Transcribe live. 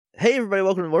Hey everybody,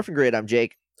 welcome to Morphin Grid. I'm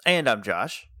Jake. And I'm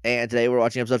Josh. And today we're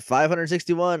watching episode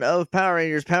 561 of Power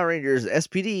Rangers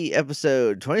SPD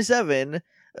episode 27,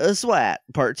 SWAT,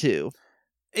 part 2.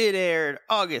 It aired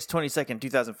August 22nd,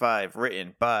 2005,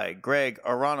 written by Greg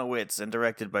Aronowitz and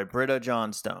directed by Britta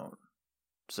Johnstone.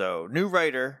 So, new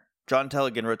writer, John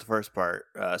Telligan wrote the first part,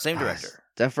 same director.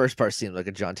 That first part seemed like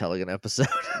a John Telligan episode.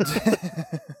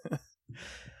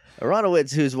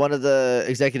 Aronowitz, who's one of the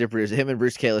executive producers, him and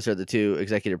Bruce Kalis are the two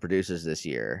executive producers this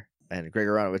year. And Greg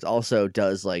Aronowitz also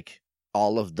does like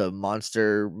all of the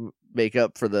monster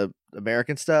makeup for the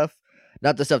American stuff.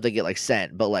 Not the stuff they get like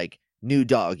sent, but like new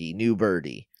doggy, new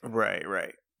birdie.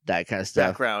 Right. That kind of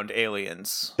stuff. Background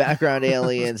aliens,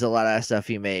 a lot of that stuff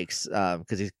he makes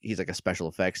because he's like a special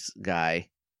effects guy.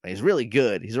 He's really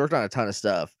good. He's worked on a ton of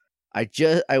stuff.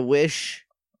 I wish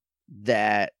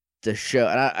that the show,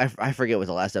 and I forget what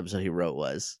the last episode he wrote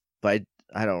was, but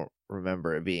I don't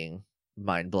remember it being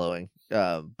mind-blowing.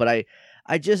 But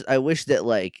I wish that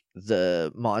like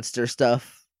the monster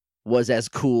stuff was as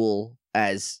cool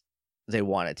as they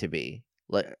want it to be.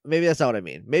 Like maybe that's not what I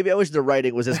mean. Maybe I wish the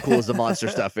writing was as cool as the monster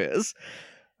stuff is.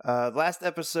 Last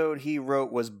episode he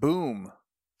wrote was Boom.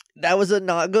 That was a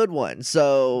not good one.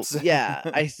 So yeah,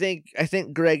 I think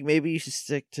Greg, maybe you should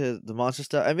stick to the monster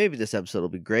stuff. And maybe this episode will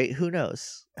be great. Who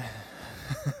knows?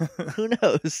 Who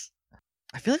knows?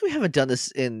 I feel like we haven't done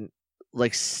this in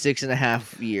like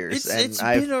 6.5 years. It's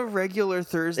been a regular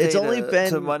Thursday. It's only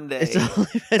been to Monday. It's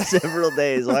only been several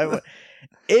days.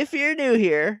 If you're new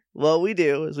here, what we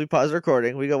do is we pause the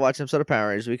recording, we go watch some sort of Power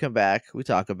Rangers, we come back, we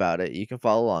talk about it. You can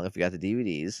follow along if you got the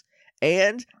DVDs.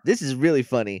 And this is really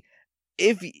funny.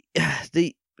 If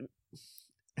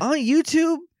on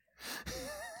YouTube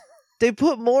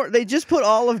they just put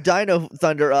all of Dino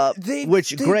Thunder up,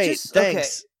 thanks. Okay.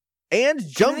 And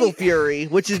Jungle Fury,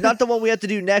 which is not the one we have to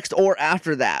do next or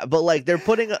after that, but like they're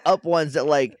putting up ones that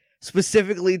like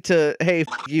specifically to hey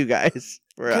you guys.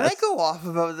 Can I go off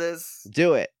about this?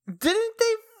 Do it. Didn't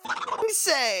they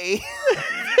say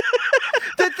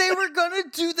that they were gonna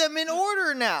do them in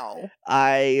order now?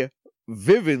 I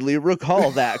vividly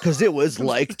recall that because it was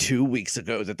like 2 weeks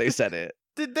ago that they said it.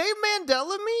 Did they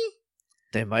Mandela me?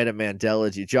 They might have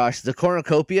Mandela you. Josh, the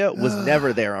cornucopia was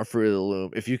never there on Fruit of the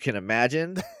Loom, if you can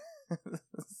imagine.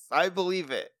 I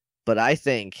believe it. But I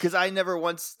think... Because I never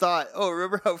once thought,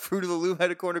 remember how Fruit of the Loom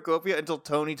had a cornucopia until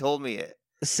Tony told me it.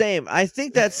 Same. I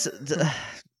think that's...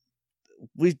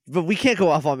 But we can't go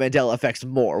off on Mandela effects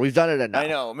more. We've done it enough. I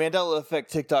know. Mandela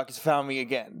effect TikTok has found me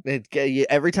again.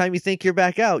 Every time you think you're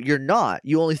back out, you're not.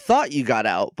 You only thought you got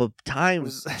out, but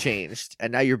times changed,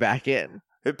 and now you're back in.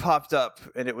 It popped up,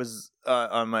 and it was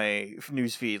on my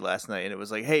news feed last night, and it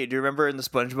was like, hey, do you remember in the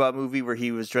SpongeBob movie where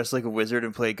he was dressed like a wizard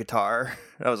and played guitar?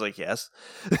 I was like, yes.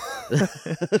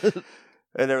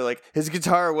 And they were like, his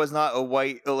guitar was not a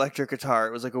white electric guitar.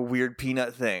 It was like a weird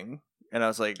peanut thing. And I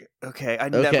was like, okay, I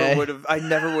never would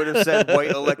have said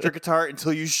white electric guitar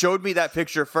until you showed me that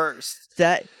picture first.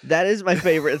 That is my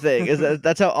favorite thing.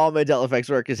 That's how all Mandela effects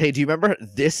work. Is hey, do you remember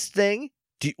this thing?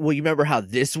 You remember how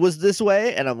this was this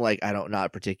way? And I'm like, I don't,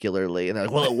 not particularly. And they're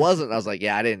like, well, it wasn't. I was like,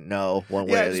 yeah, I didn't know one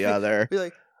way or the other. Be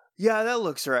like, yeah, that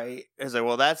looks right. I was like,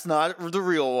 well, that's not the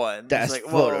real one. That's like,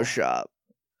 Photoshop.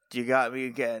 You got me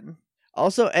again.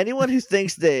 Also, anyone who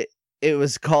thinks that it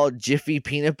was called Jiffy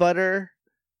Peanut Butter,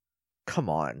 come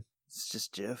on. It's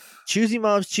just Jif. Choosy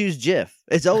moms choose Jif.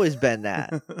 It's always been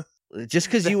that. Just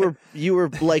because you were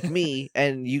like me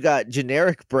and you got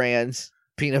generic brands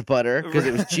peanut butter because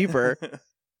it was cheaper,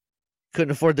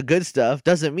 couldn't afford the good stuff,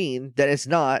 doesn't mean that it's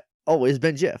not always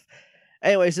been Jif.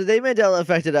 Anyway, so they Mandela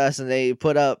affected us and they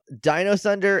put up Dino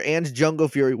Thunder and Jungle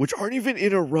Fury, which aren't even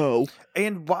in a row.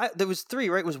 And there was 3,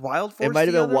 right? Was Wild Force? It might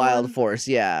have been Wild Force,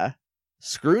 yeah.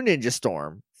 Screw Ninja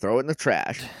Storm, throw it in the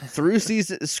trash. Screw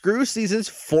seasons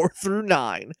 4 through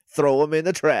 9, throw them in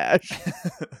the trash.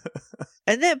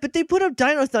 But they put up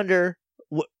Dino Thunder.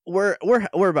 We're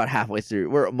about halfway through.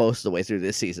 We're most of the way through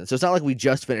this season, so it's not like we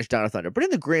just finished Dino Thunder. But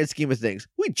in the grand scheme of things,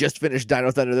 we just finished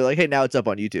Dino Thunder. They're like, hey, now it's up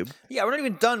on YouTube. Yeah, we're not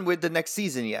even done with the next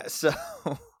season yet. So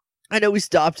I know we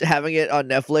stopped having it on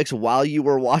Netflix while you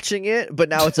were watching it, but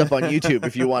now it's up on YouTube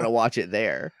if you want to watch it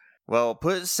there. Well,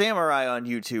 put Samurai on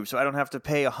YouTube so I don't have to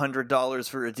pay $100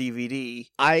 for a DVD.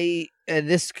 And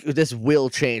this will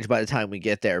change by the time we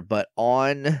get there, but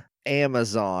on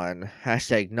Amazon,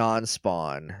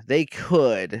 #non-spawn, they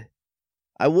could,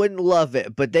 I wouldn't love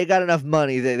it, but they got enough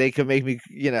money that they could make me,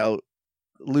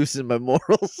 loosen my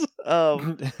morals.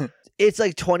 It's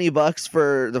like $20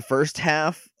 for the first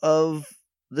half of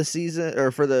the season,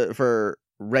 or for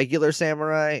regular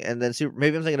Samurai, and then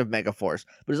maybe I'm thinking of Mega Force,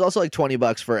 but it's also like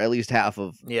 $20 for at least half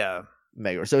of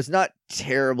Mega. So it's not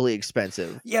terribly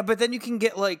expensive. Yeah, but then you can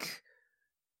get like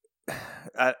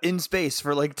in space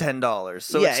for like $10.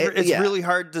 So Yeah, it's yeah. really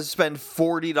hard to spend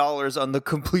 $40 on the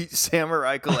complete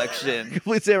samurai collection.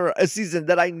 Complete Samurai, a season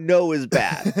that I know is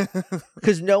bad.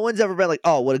 Because no one's ever been like,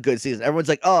 oh, what a good season. Everyone's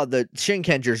like, oh, the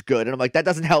Shinkenger's good. And I'm like, that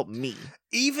doesn't help me.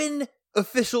 Even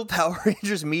official Power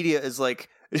Rangers media is like,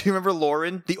 do you remember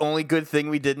Lauren? The only good thing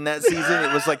we did in that season,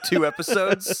 it was like 2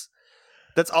 episodes.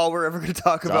 That's all we're ever going to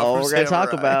talk about. All we're going to Samurai.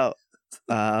 talk about.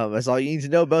 That's all you need to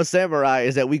know about Samurai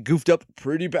is that we goofed up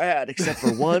pretty bad, except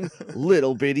for one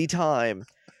little bitty time.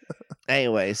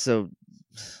 Anyway, so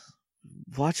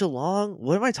watch along.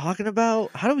 What am I talking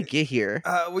about? How do we get here?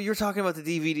 Well, you were talking about the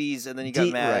DVDs, and then you got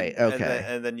mad. Right, okay.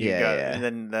 And then you got,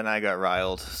 and then I got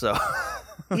riled. So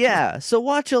yeah, so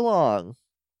watch along,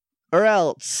 or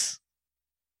else.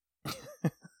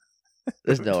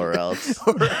 There's nowhere else.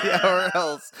 or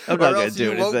else. I'm not going to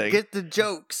do anything. Won't get the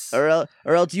jokes. Or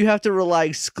else you have to rely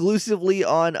exclusively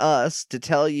on us to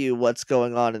tell you what's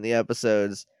going on in the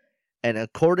episodes. And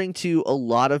according to a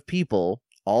lot of people,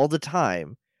 all the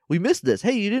time, we missed this.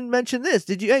 Hey, you didn't mention this.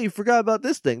 Did you? Hey, you forgot about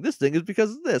this thing. This thing is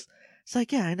because of this. It's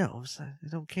like, yeah, I know. I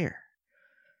don't care.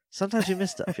 Sometimes we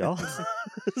miss stuff, y'all.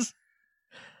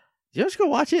 You just go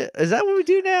watch it? Is that what we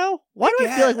do now? Why do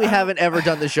I feel like we haven't ever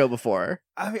done the show before?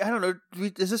 I mean, I don't know.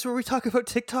 Is this where we talk about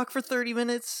TikTok for 30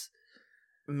 minutes?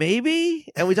 Maybe.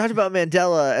 And we talked about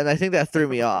Mandela, and I think that threw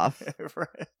me off.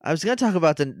 Right. I was going to talk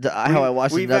about how I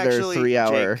watched another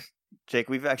 3-hour. Jake,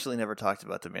 we've actually never talked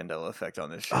about the Mandela effect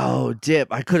on this show. Oh,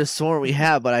 dip. I could have sworn we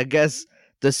have, but I guess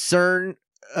the CERN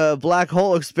black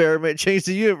hole experiment changed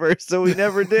the universe, so we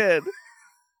never did.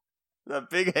 The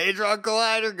big Hadron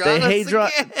Collider got us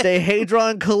again. The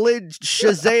Hadron Collider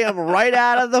Shazam right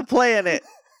out of the planet.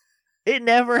 It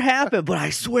never happened, but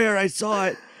I swear I saw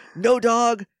it. No,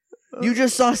 dog. You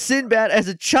just saw Sinbad as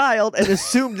a child and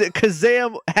assumed that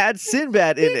Kazam had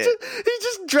Sinbad in it. He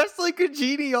just dressed like a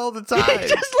genie all the time.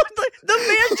 The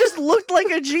man just looked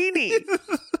like a genie.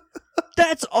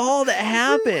 That's all that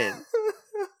happened.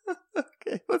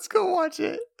 Okay, let's go watch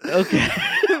it. Okay.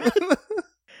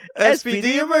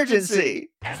 SPD emergency.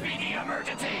 SPD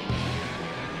emergency.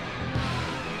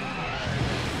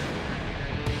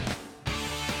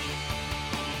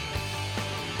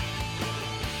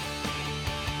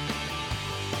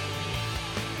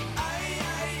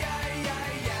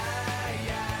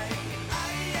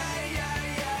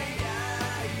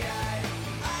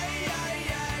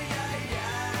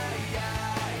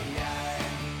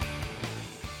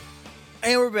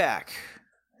 And we're back.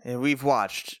 And we've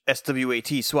watched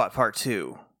SWAT SWAT Part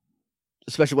 2.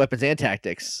 Special Weapons and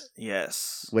Tactics.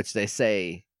 Yes. Which they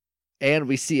say, and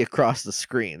we see across the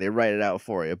screen. They write it out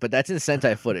for you. But that's in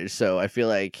Sentai footage, so I feel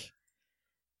like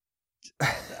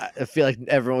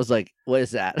everyone was like, what is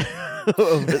that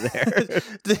over there?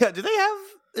 Do they have...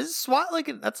 Is SWAT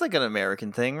that's like an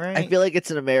American thing, right? I feel like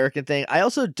it's an American thing. I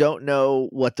also don't know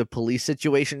what the police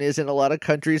situation is in a lot of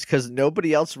countries because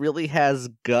nobody else really has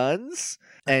guns.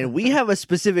 And we have a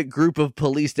specific group of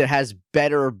police that has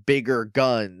better, bigger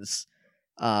guns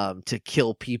to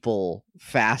kill people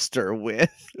faster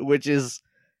with, which is,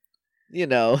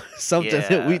 something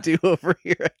that we do over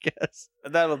here, I guess.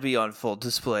 That'll be on full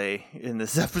display in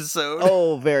this episode.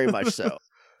 Oh, very much so.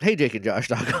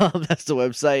 HeyJakeandJosh.com, that's the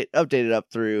website. Updated up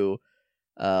through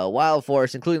Wild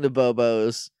Force, including the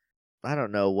Bobos. I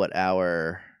don't know what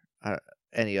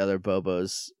any other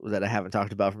Bobos that I haven't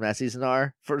talked about from that season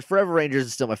are. Forever Rangers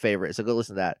is still my favorite, so go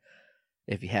listen to that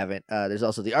if you haven't. There's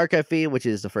also the archive feed, which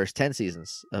is the first 10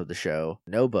 seasons of the show.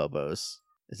 No Bobos.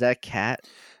 Is that Cat?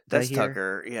 That's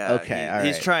Tucker, yeah. Okay,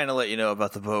 he's trying to let you know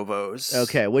about the Bobos.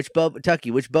 Okay, which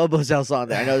Bobos else on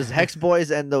there? I know there's Hex Boys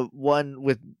and the one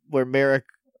where Merrick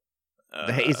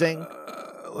the hazing.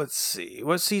 Let's see.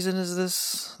 What season is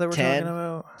this that we're 10, talking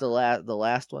about? The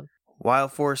last one.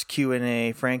 Wild Force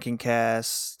Q&A,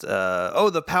 Frankencast.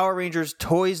 The Power Rangers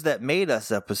Toys That Made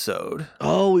Us episode.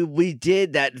 Oh, we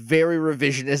did that very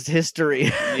revisionist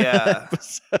history. Yeah.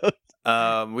 episode.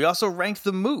 We also ranked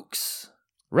the Mooks.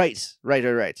 Right.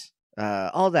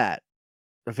 All that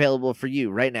available for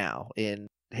you right now in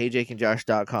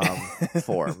HeyJakeandJosh.com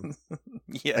form.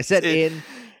 Yes, I said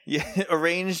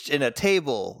arranged in a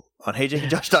table on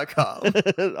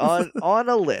HeyJakeandJosh.com. on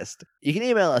a list. You can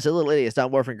email us at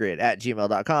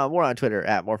littleidiots.morphingrid@gmail.com. We're on Twitter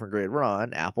 @morphingrid. We're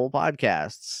on Apple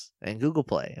Podcasts and Google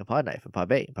Play and Podknife and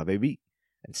Podbay and Podbaby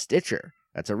and Stitcher.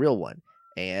 That's a real one.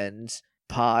 And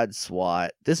Pod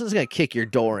SWAT. This one's going to kick your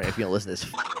door in if you don't listen to this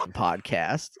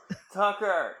podcast.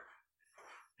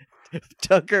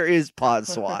 Tucker is Pod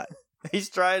SWAT. He's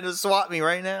trying to swat me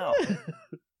right now.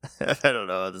 I don't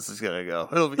know how this is gonna go.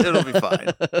 It'll be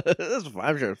fine. That's fine.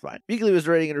 I'm sure it's fine. You can leave us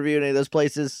a rating and review in any of those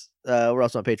places. We're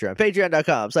also on Patreon.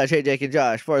 Patreon.com/Hey Jake and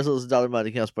Josh. For as little as $1 a month,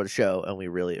 you can help support the show, and we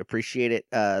really appreciate it.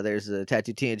 There's a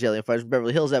Tattoo Tea and Jelly and Fighters from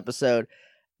Beverly Hills episode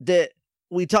that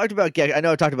we talked about Gex. I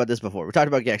know I talked about this before. We talked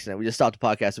about Gex, and we just stopped the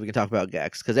podcast so we can talk about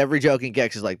Gex, because every joke in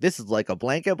Gex is like, this is like a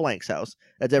blank at blank's house.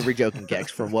 That's every joke in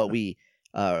Gex from what we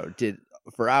did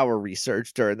for our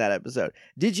research during that episode.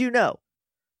 Did you know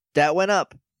that went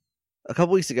up a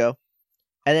couple weeks ago,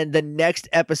 and then the next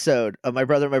episode of My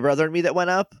Brother and Me that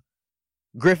went up,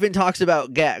 Griffin talks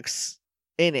about Gex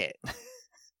in it.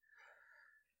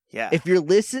 Yeah. If you're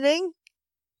listening,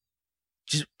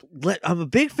 I'm a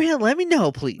big fan. Let me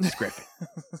know, please, Griffin.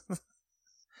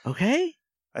 Okay?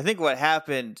 I think what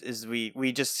happened is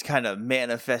we just kind of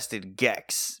manifested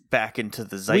Gex back into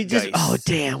the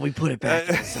zeitgeist. We put it back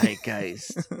in the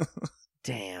zeitgeist.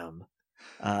 Damn.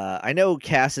 I know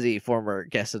Cassidy, former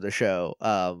guest of the show,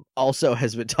 also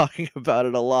has been talking about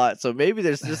it a lot. So maybe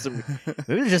there's just some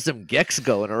Gex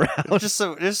going around.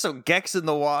 There's some Gex in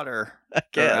the water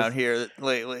around here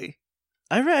lately.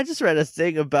 I just read a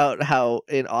thing about how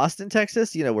in Austin,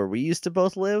 Texas, where we used to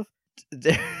both live,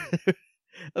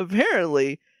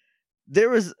 apparently there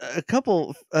was a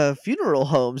couple funeral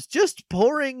homes just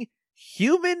pouring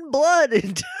human blood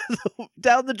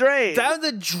down the drain. Down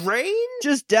the drain?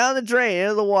 Just down the drain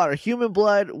into the water. Human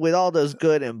blood with all those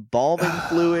good embalming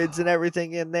fluids and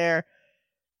everything in there.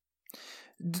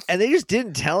 And they just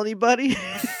didn't tell anybody.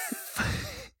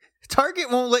 Target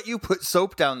won't let you put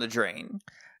soap down the drain.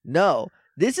 No.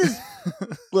 This is...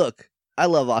 Look, I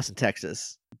love Austin,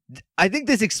 Texas. I think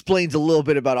this explains a little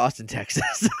bit about Austin,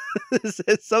 Texas.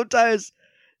 Sometimes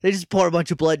they just pour a bunch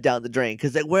of blood down the drain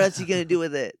because what else are you going to do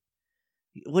with it?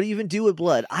 What do you even do with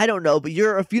blood? I don't know, but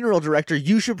you're a funeral director.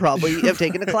 You should probably have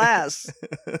taken a class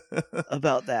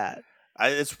about that.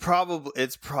 It's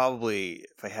probably,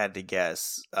 if I had to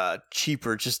guess,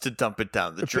 cheaper just to dump it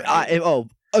down the drain.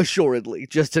 Assuredly,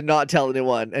 just to not tell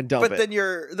anyone and dump it. But then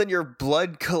your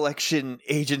blood collection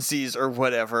agencies or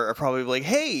whatever are probably like,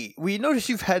 hey, we noticed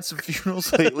you've had some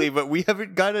funerals lately, but we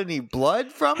haven't got any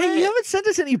blood from it. Hey, you haven't sent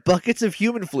us any buckets of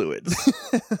human fluids.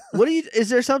 Is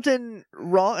there something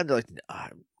wrong? And they're like,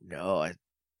 no,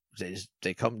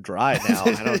 they come dry now.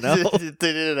 I don't know. They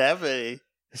didn't have any.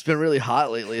 It's been really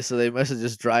hot lately, so they must have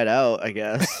just dried out, I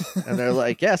guess. And they're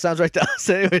like, yeah, sounds right to us.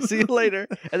 Anyway, see you later.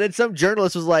 And then some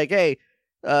journalist was like, hey,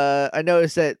 I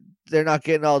noticed that they're not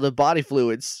getting all the body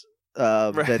fluids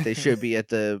that they should be at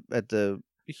the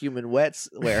human wets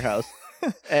warehouse.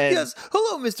 And yes,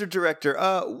 hello, Mr. Director.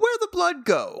 Where'd the blood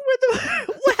go?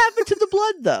 What happened to the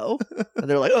blood, though? And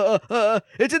they're like,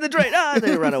 it's in the drain. And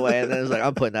they run away. And then it's like,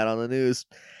 I'm putting that on the news.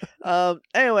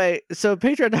 Anyway, so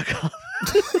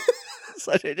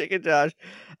Patreon.com/Jake and Josh.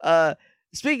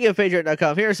 Speaking of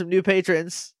Patreon.com, here are some new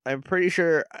patrons. I'm pretty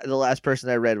sure the last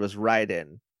person I read was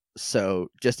Raiden. So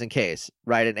just in case,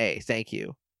 Raiden A, thank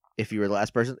you. If you were the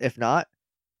last person. If not,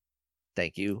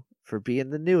 thank you for being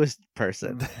the newest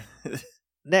person.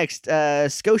 Next,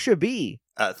 Scotia B.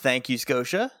 Thank you,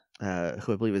 Scotia. Who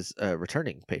I believe is a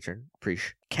returning patron.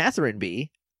 Catherine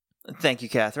B. Thank you,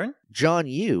 Catherine. John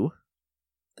U.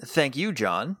 Thank you,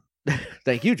 John.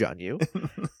 Thank you, John U.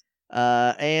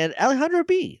 And Alejandro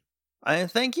B.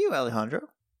 Thank you, Alejandro.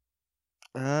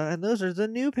 And those are the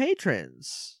new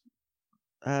patrons.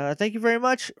 Thank you very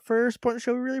much for supporting the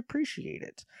show. We really appreciate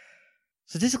it.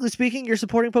 Statistically speaking, you're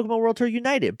supporting Pokemon World Tour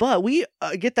United, but we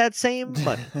get that same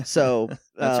money. So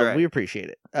That's right. We appreciate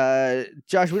it.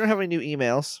 Josh, we don't have any new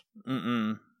emails.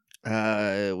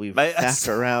 We've faffed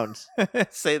around.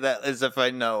 Say that as if I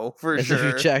know for as sure.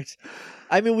 If you checked.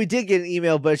 I mean, we did get an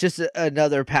email, but it's just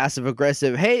another passive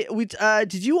aggressive. Hey,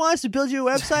 did you want us to build you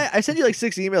a website? I sent you like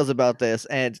 6 emails about this,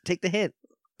 and take the hint.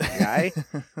 Guy,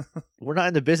 we're not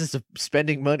in the business of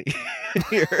spending money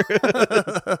here.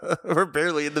 We're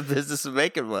barely in the business of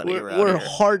making money. We're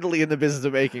hardly in the business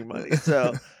of making money.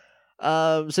 So,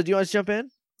 do you want to jump in?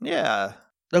 Yeah.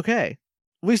 Okay.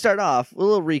 We start off with a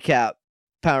little recap.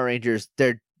 Power Rangers,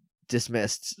 they're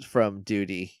dismissed from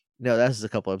duty. No, that was a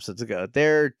couple episodes ago.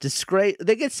 They're disgrace.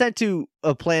 They get sent to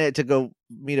a planet to go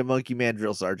meet a monkey man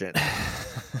drill sergeant.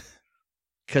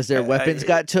 Because their weapons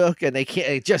got took, and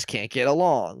they just can't get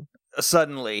along.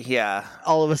 Suddenly, yeah.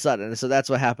 All of a sudden. So that's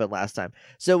what happened last time.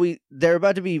 So they're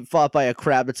about to be fought by a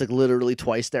crab that's like literally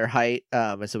twice their height.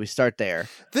 And so we start there.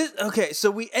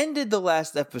 So we ended the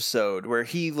last episode where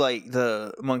he,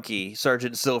 the monkey,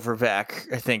 Sergeant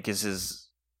Silverback, I think is his...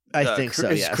 I think so,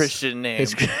 his yes. Christian name.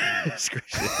 His Christian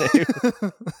name.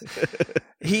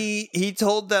 He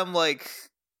told them,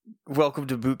 welcome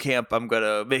to boot camp. I'm going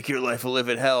to make your life a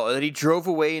living hell. And then he drove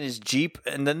away in his Jeep,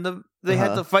 and then they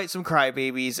had to fight some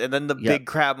crybabies, and then the big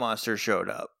crab monster showed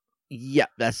up. Yep,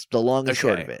 that's the long and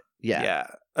short of it. Yeah.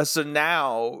 So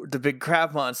now the big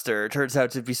crab monster turns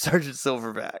out to be Sergeant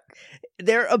Silverback.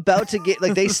 They're about to get,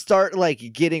 like, they start, like,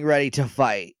 getting ready to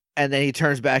fight. And then he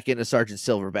turns back into Sergeant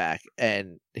Silverback,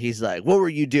 and he's like, "What were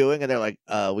you doing?" And they're like,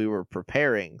 "We were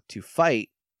preparing to fight."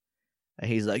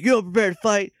 And he's like, "You don't prepare to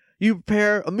fight. You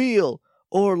prepare a meal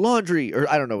or laundry," or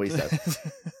I don't know what he says.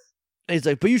 And he's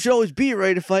like, "But you should always be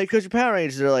ready to fight because you're Power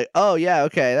Rangers." They're like, "Oh yeah,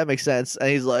 okay, that makes sense." And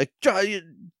he's like,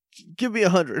 "Give me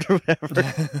 100 or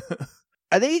whatever."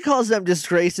 I think he calls them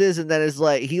disgraces, and then is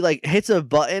like he like hits a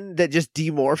button that just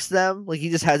demorphs them. Like he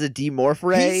just has a demorph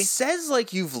ray. He says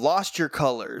like you've lost your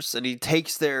colors, and he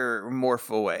takes their morph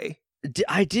away.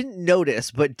 I didn't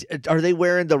notice, but are they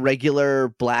wearing the regular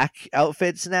black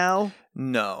outfits now?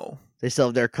 No, they still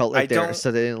have their color there,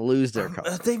 so they didn't lose their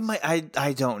colors. They might.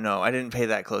 I don't know. I didn't pay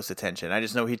that close attention. I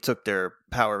just know he took their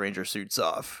Power Ranger suits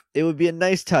off. It would be a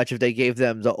nice touch if they gave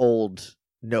them the old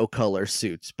no color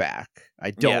suits back.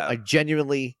 I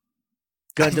genuinely,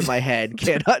 gun to my head,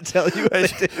 cannot tell you.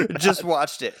 Just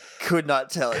watched it. Could not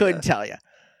tell you. Couldn't tell you.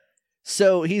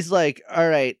 So he's like, "All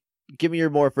right, give me your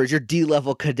morphers. You're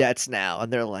D-level cadets now."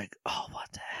 And they're like, "Oh,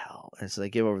 what the hell?" And so they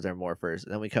give over their morphers.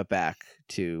 And then we cut back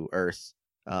to Earth.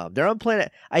 They're on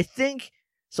planet, I think.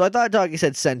 So I thought Doggy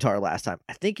said Centaur last time.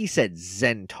 I think he said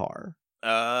Zentar.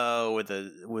 Oh, with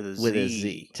a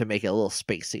Z to make it a little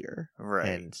spacier, right?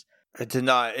 And to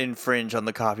not infringe on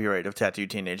the copyright of Tattooed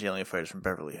Teenage Alien Fighters from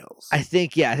Beverly Hills. I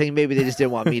think maybe they just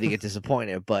didn't want me to get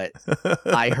disappointed, but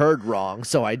I heard wrong,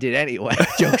 so I did anyway.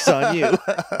 Joke's on you.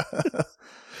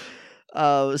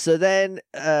 So then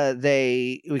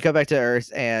we come back to Earth,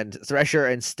 and Thresher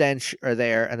and Stench are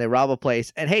there, and they rob a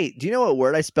place. And hey, do you know what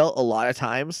word I spelt a lot of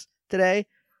times today?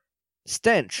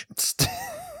 Stench.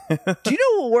 Do you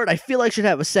know what word I feel like should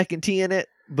have a second T in it,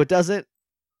 but doesn't?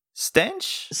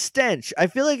 Stench? Stench. I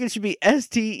feel like it should be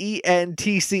Stentch,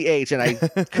 and I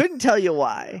couldn't tell you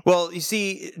why. Well, you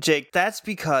see, Jake, that's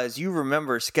because you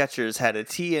remember Skechers had a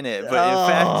T in it, but in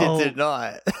fact it did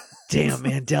not. Damn,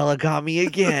 Mandela got me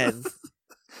again.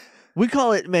 We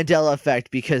call it Mandela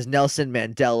effect because Nelson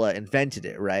Mandela invented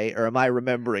it, right? Or am I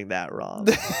remembering that wrong?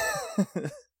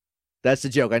 That's the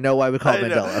joke. I know why we call it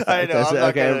Mandela effect. I know.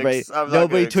 Okay, everybody.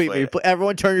 Nobody tweet me.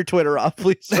 Everyone turn your Twitter off,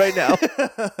 please, right now.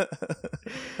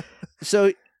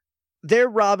 So they're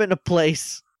robbing a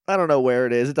place. I don't know where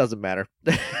it is. It doesn't matter.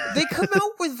 They come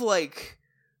out with like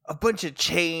a bunch of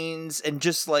chains and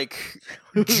just like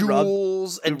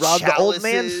jewels and robbed the old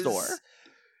man store.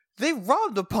 They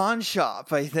robbed a pawn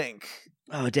shop, I think.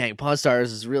 Oh dang! Pawn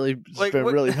Stars is really been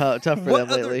really tough for them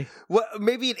lately. What?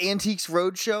 Maybe an Antiques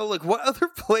Roadshow? Like what other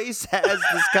place has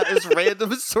this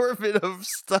random assortment of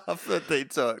stuff that they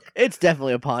took? It's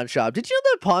definitely a pawn shop. Did you know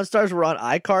that Pawn Stars were on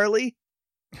iCarly?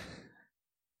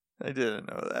 I didn't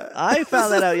know that. I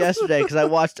found that out yesterday because I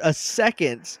watched a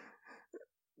second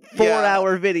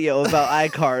 4-hour video about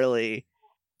iCarly,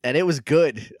 and it was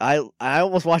good. I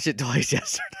almost watched it twice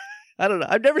yesterday. I don't know.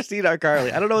 I've never seen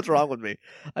iCarly. I don't know what's wrong with me.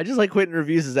 I just like Quentin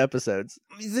reviews his episodes.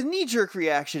 The knee-jerk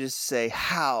reaction is to say,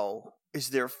 how is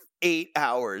there 8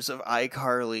 hours of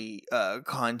iCarly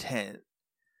content?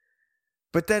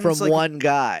 But then from it's like, one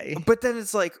guy. But then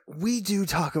it's like, we do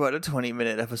talk about a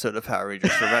 20-minute episode of Power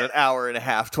Rangers for about an hour and a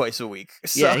half twice a week.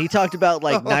 So. Yeah, he talked about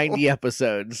like 90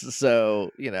 episodes.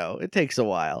 So, it takes a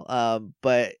while.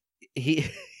 But he...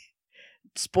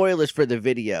 Spoilers for the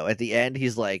video. At the end,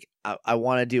 he's like, I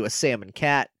want to do a Sam and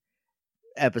Cat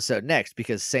episode next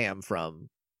because Sam from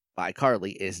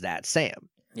iCarly is that Sam.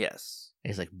 Yes.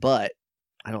 And he's like, but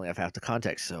I don't have half the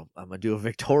context, so I'm going to do a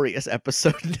Victorious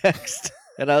episode next.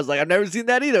 And I was like, I've never seen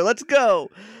that either. Let's go.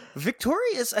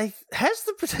 Victorious has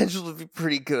the potential to be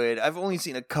pretty good. I've only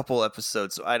seen a couple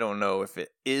episodes, so I don't know if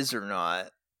it is or not.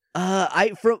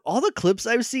 From all the clips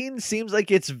I've seen, seems like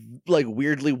it's like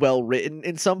weirdly well written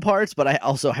in some parts, but I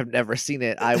also have never seen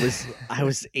it. I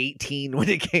was 18 when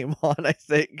it came on, I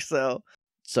think, so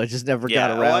I just never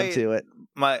got around to it.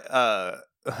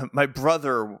 My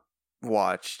brother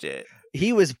watched it.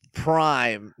 He was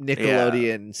prime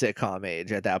Nickelodeon sitcom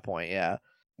age at that point. Yeah.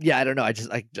 I don't know.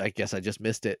 I guess I just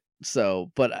missed it.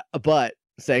 So, but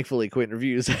thankfully, Quentin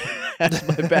Reviews has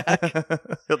my back.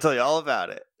 He'll tell you all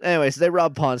about it. Anyway, so they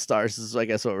rob Pawn Stars, is I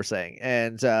guess what we're saying.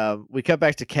 And we cut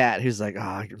back to Kat, who's like, oh,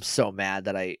 I'm so mad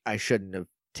that I shouldn't have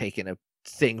taken a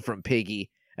thing from Piggy.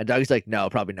 And Doug's like, no,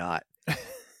 probably not.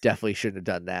 Definitely shouldn't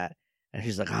have done that. And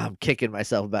she's like, oh, I'm kicking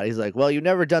myself about it. He's like, well, you've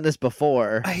never done this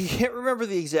before. I can't remember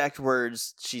the exact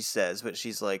words she says, but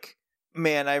she's like,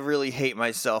 man, I really hate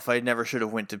myself. I never should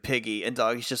have went to Piggy. And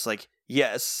Doggy's just like,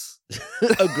 yes.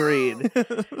 Agreed.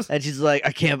 And she's like,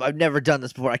 I've never done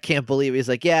this before. I can't believe it. He's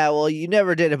like, yeah, well, you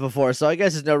never did it before, so I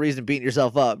guess there's no reason beating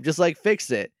yourself up. Just like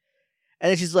fix it. And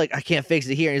then she's like, I can't fix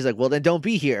it here. And he's like, well, then don't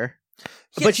be here.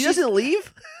 Yeah, but she doesn't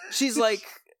leave. She's like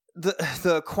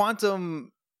the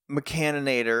quantum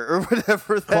mechaninator or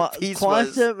whatever that piece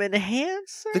was. Quantum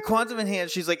enhancer? The quantum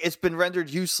enhancer. She's like, it's been rendered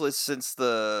useless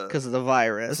because of the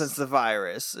virus. Since the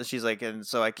virus. And she's like, and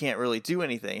so I can't really do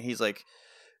anything. He's like,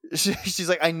 she's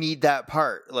like, I need that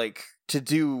part, like, to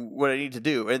do what I need to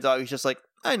do. And Doggy's just like,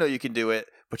 I know you can do it,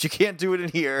 but you can't do it in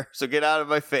here, so get out of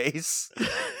my face.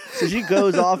 So she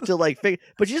goes off to like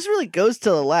but she just really goes to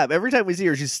the lab. Every time we see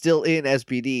her, she's still in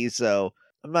SPD, so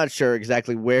I'm not sure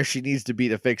exactly where she needs to be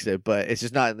to fix it, but it's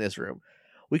just not in this room.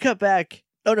 We cut back.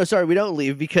 Oh no, sorry, we don't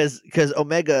leave because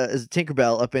Omega is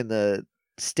Tinkerbell up in the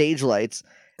stage lights.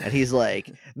 And he's like,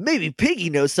 maybe Piggy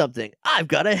knows something. I've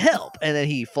got to help. And then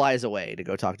he flies away to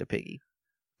go talk to Piggy.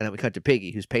 And then we cut to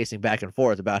Piggy, who's pacing back and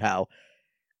forth about how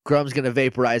Grum's going to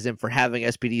vaporize him for having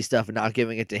SPD stuff and not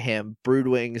giving it to him.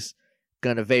 Broodwing's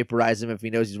going to vaporize him if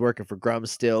he knows he's working for Grum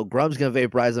still. Grum's going to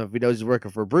vaporize him if he knows he's working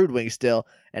for Broodwing still.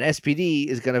 And SPD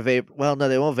is going to well, no,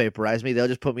 they won't vaporize me. They'll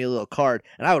just put me a little card.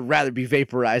 And I would rather be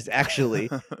vaporized, actually.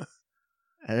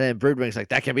 And then Broodwing's like,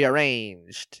 that can be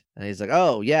arranged. And he's like,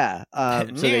 oh, yeah.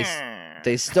 So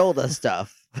they stole the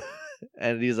stuff.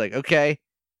 And he's like, okay,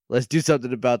 let's do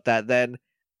something about that then.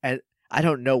 And I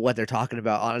don't know what they're talking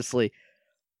about, honestly.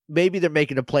 Maybe they're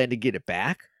making a plan to get it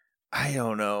back. I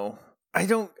don't know. I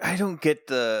don't get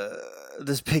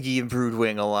this Piggy and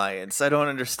Broodwing alliance. I don't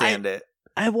understand it.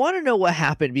 I want to know what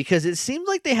happened because it seemed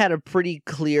like they had a pretty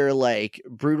clear, like,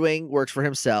 Broodwing works for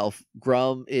himself,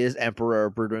 Grum is Emperor,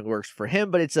 Broodwing works for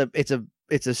him, but it's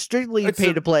a strictly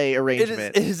pay-to-play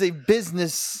arrangement. It is a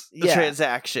business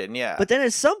transaction, yeah. But then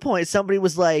at some point, somebody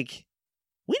was like,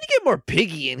 we need to get more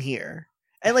Piggy in here.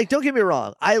 And, like, don't get me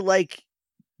wrong, I like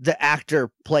the actor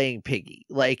playing Piggy.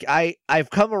 Like, I've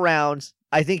come around,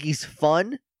 I think he's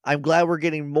fun. I'm glad we're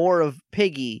getting more of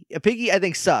Piggy. Piggy, I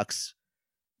think, sucks.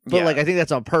 But like I think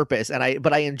that's on purpose,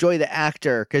 but I enjoy the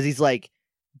actor because he's like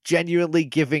genuinely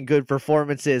giving good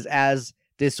performances as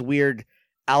this weird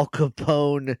Al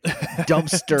Capone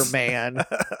dumpster man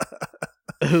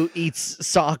who eats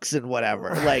socks and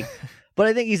whatever. Like, but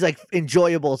I think he's like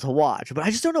enjoyable to watch. But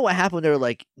I just don't know what happened. They're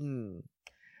like,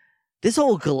 this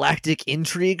whole galactic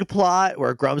intrigue plot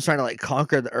where Grum's trying to like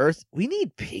conquer the Earth. We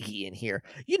need Piggy in here.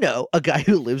 You know, a guy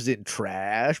who lives in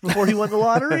trash before he won the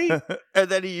lottery. And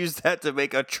then he used that to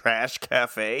make a trash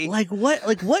cafe. Like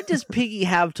what does Piggy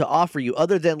have to offer you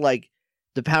other than like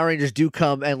the Power Rangers do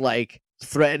come and like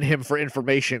threaten him for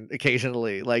information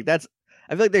occasionally? Like I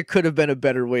feel like there could have been a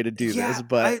better way to do this,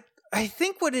 but I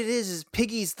think what it is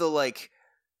Piggy's the like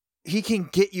he can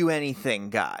get you anything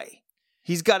guy.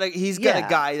 He's got a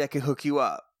guy that can hook you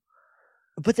up.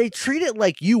 But they treat it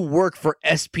like you work for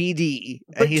SPD.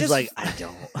 And he's like, I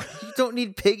don't. You don't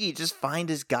need Piggy. Just find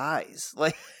his guys.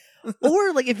 Like,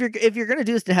 or like if you're gonna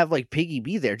do this to have like Piggy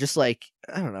be there, just like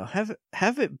I don't know,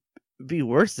 have it be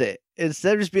worth it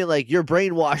instead of just being like you're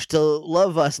brainwashed to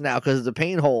love us now because of the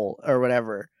pain hole or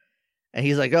whatever. And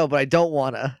he's like, oh, but I don't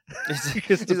wanna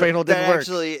because the pain hole didn't work.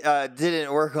 Actually,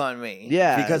 didn't work on me.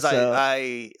 Yeah, because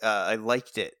I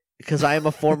liked it. Because I am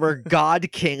a former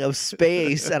god king of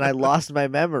space and I lost my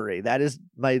memory. That is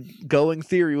my going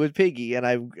theory with Piggy, and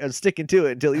I'm sticking to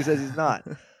it until he says he's not.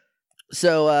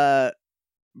 So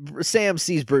Sam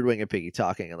sees Broodwing and Piggy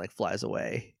talking and like flies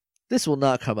away. This will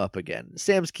not come up again.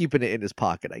 Sam's keeping it in his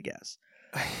pocket, I guess.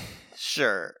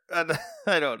 Sure.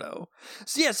 I don't know.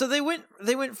 So yeah, so they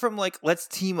went from like let's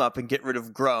team up and get rid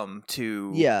of Grum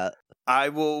to I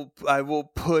will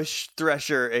push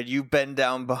Thresher and you bend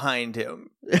down behind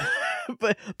him.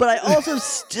 but I also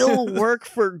still work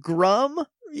for Grum.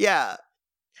 Yeah.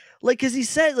 Like, because he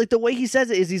said, like, the way he says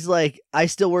it is he's like, I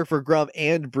still work for Grum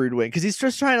and Broodwing. Because he's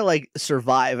just trying to, like,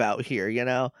 survive out here, you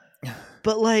know?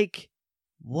 But, like,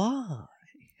 why?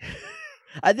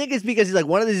 I think it's because he's like,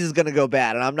 one of these is going to go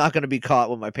bad and I'm not going to be caught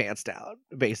with my pants down,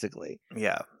 basically.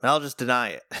 Yeah. I'll just deny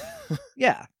it.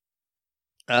 Yeah.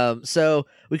 So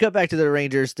we cut back to the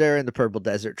Rangers. They're in the Purple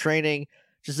Desert training.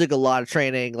 Just like a lot of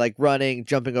training, like running,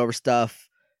 jumping over stuff,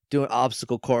 doing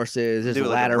obstacle courses. There's a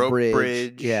ladder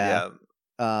bridge. Yeah.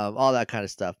 All that kind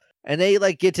of stuff. And they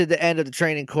like get to the end of the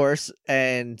training course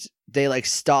and they like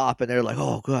stop and they're like,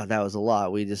 oh god, that was a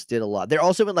lot. We just did a lot. They're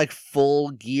also in like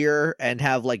full gear and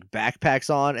have like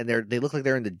backpacks on and they look like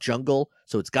they're in the jungle.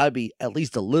 So it's got to be at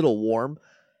least a little warm.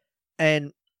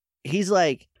 And he's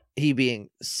like, he being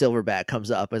Silverback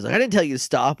comes up and is like, I didn't tell you to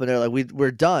stop. And they're like,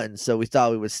 we're done. So we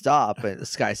thought we would stop. And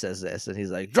Sky says this. And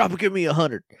he's like, drop it, give me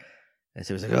 100. And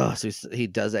so he's like, oh, so he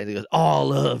does that. And he goes,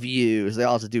 all of you. So they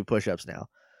all have to do push-ups now.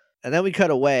 And then we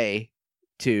cut away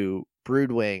to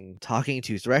Broodwing talking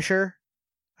to Thresher,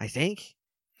 I think.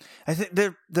 I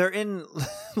think they're in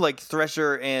like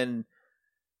Thresher and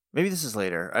maybe this is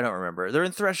later. I don't remember. They're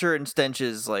in Thresher and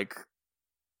Stench's like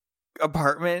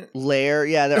apartment lair,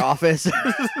 yeah, their office,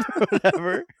 or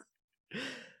whatever.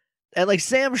 And like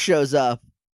Sam shows up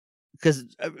because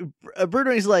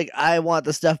Broodwing's like, I want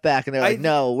the stuff back, and they're like,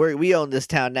 no, we own this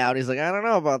town now. And he's like, I don't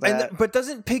know about that. But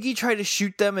doesn't Piggy try to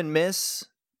shoot them and miss?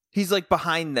 He's like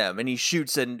behind them, and he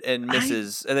shoots and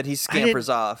misses, and then he scampers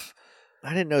off.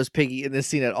 I didn't notice Piggy in this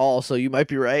scene at all, so you might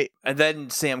be right. And then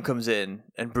Sam comes in,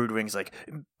 and Broodwing's like,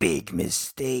 big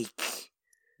mistake.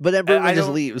 But then Broodwing just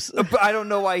leaves. But I don't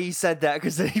know why he said that,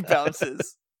 because then he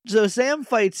bounces. So Sam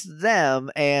fights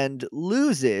them and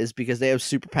loses because they have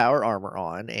superpower armor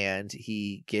on, and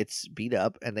he gets beat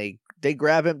up, and they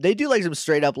grab him. They do like some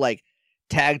straight up like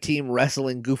tag team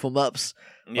wrestling goof 'em ups.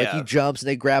 Like he jumps and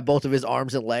they grab both of his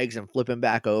arms and legs and flip him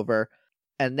back over.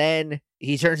 And then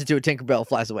he turns into a Tinkerbell,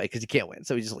 flies away because he can't win,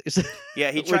 so he just leaves.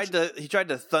 Yeah, he tried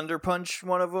to thunder punch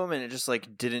one of them, and it just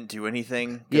like didn't do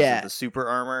anything. Because of the super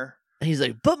armor. And he's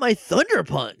like, "But my thunder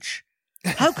punch,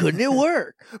 how couldn't it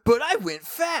work?" But I went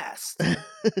fast.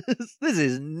 This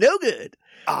is no good.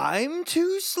 I'm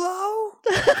too slow.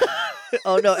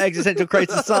 Oh no, existential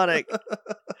crisis Sonic.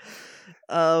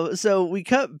 So we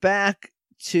cut back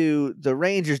to the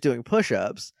Rangers doing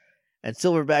push-ups, and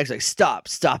Silverback's like, "Stop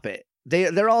it."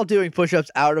 They're all doing push-ups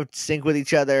out of sync with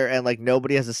each other, and like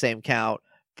nobody has the same count.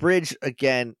 Bridge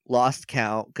again lost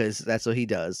count because that's what he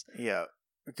does. Yeah,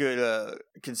 good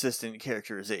consistent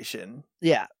characterization.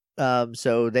 Yeah.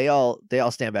 So they all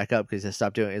stand back up because they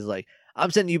stopped doing it. It's like,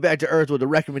 I'm sending you back to Earth with a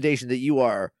recommendation that you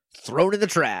are thrown in the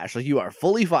trash, like you are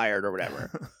fully fired or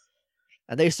whatever.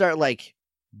 And they start like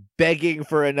begging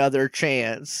for another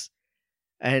chance.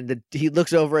 And he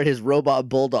looks over at his robot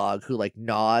bulldog who like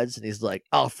nods and he's like,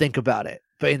 I'll think about it.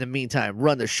 But in the meantime,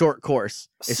 run the short course.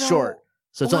 It's short.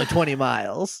 So it's only 20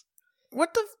 miles.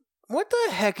 What the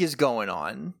heck is going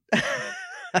on?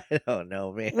 I don't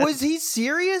know, man. Was he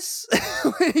serious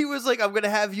when he was like, I'm going to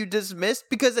have you dismissed?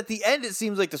 Because at the end, it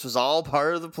seems like this was all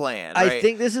part of the plan. Right? I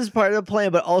think this is part of the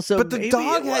plan, but also the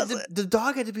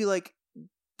dog had to be like,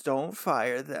 don't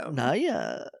fire them. Not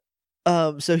yet.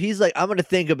 So he's like, I'm going to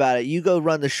think about it. You go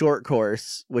run the short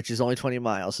course, which is only 20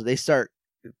 miles. So they start,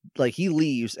 like, he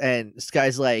leaves, and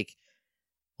Sky's like,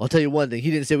 I'll tell you one thing.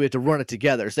 He didn't say we have to run it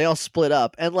together. So they all split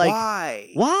up. And like,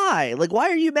 why? Like, why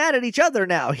are you mad at each other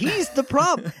now? He's the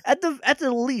problem. at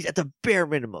the least, at the bare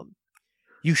minimum,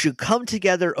 you should come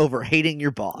together over hating your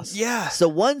boss. Yeah. So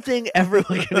one thing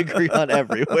everyone can agree on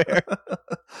everywhere.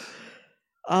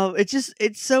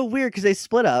 It's so weird because they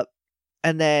split up,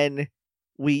 and then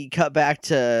we cut back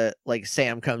to like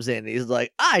Sam comes in. And he's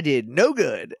like, I did no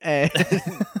good. And,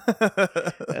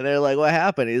 and they're like, what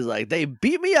happened? He's like, they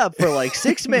beat me up for like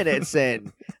 6 minutes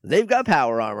and they've got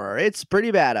power armor. It's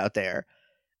pretty bad out there.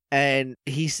 And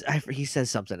he says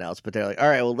something else, but they're like, all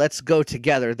right, well, let's go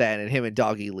together then. And him and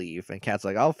Doggy leave. And Cat's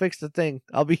like, I'll fix the thing.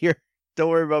 I'll be here. Don't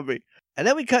worry about me. And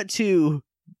then we cut to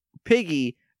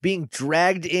Piggy being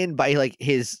dragged in by like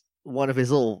one of his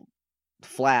little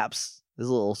flaps. His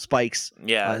little spikes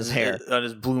on his hair. On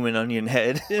his bloomin' onion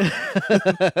head.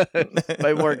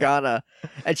 By Morgana.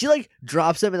 And she like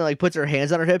drops him and like puts her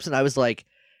hands on her hips, and I was like,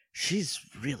 she's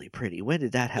really pretty. When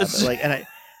did that happen? Like, and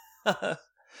I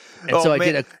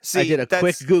did a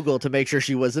quick Google to make sure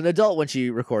she was an adult when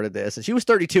she recorded this, and she was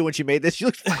 32 when she made this. She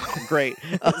looks great.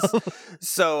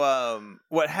 So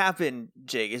what happened,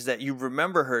 Jake, is that you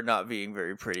remember her not being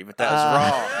very pretty, but that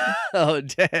was wrong. Oh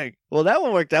dang! Well, that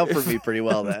one worked out for me pretty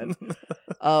well then.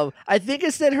 I think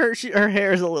instead her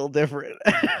hair is a little different.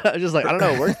 I was just like, I don't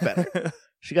know, it works better.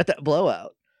 She got that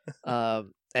blowout.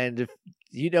 And if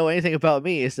you know anything about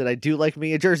me, is that I do like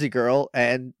me a Jersey girl,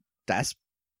 and that's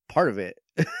part of it.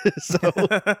 So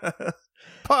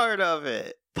part of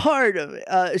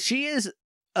it. She is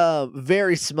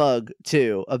very smug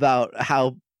too about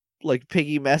how like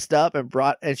Piggy messed up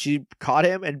and she caught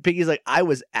him, and Piggy's like,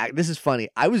 this is funny,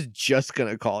 I was just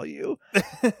gonna call you.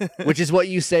 Which is what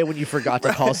you say when you forgot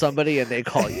to call somebody and they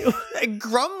call you. And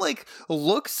Grum like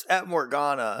looks at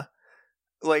Morgana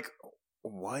like,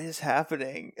 what is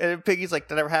happening? And Piggy's like,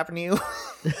 did that ever happen to you?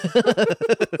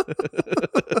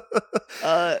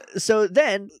 So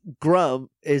then Grum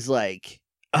is like,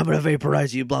 I'm gonna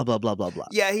vaporize you, blah blah blah blah blah.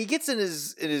 Yeah, he gets in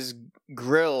his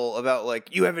grill about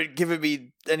like, you haven't given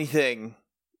me anything.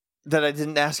 that I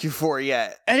didn't ask you for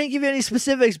yet. I didn't give you any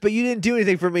specifics, but you didn't do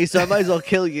anything for me, so I might as well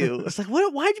kill you. It's like,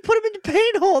 why'd you put him in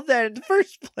the painhole then in the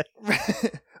first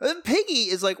place? Then Piggy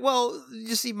is like, well,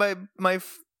 you see,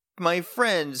 my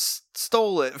friends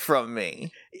stole it from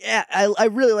me. Yeah, I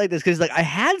really like this because like I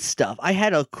had stuff. I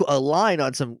had a line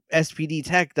on some SPD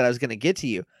tech that I was going to get to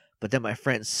you, but then my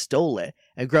friends stole it.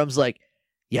 And Grum's like,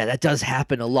 yeah, that does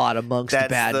happen a lot amongst the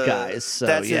bad guys. So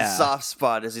that's yeah. his soft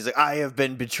spot. Is he's like, I have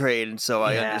been betrayed, and so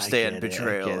I understand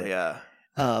betrayal. Yeah.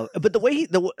 But the way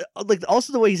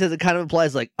also the way he says it kind of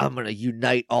implies like I'm gonna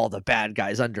unite all the bad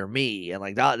guys under me, and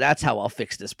like that's how I'll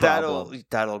fix this problem.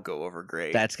 That'll go over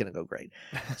great. That's gonna go great.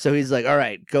 So he's like, all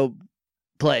right, go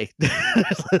play.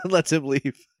 Lets him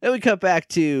leave. Then we cut back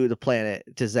to the planet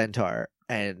to Zentar,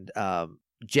 and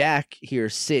Jack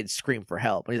hears Sid scream for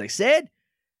help, and he's like, Sid,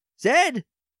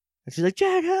 and she's like,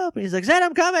 Jack, help, and he's like, Sid,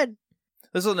 I'm coming.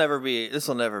 This will never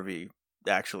be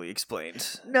actually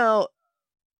explained. No.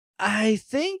 I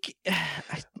think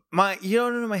you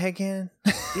don't know my headcanon?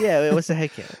 Yeah, what's the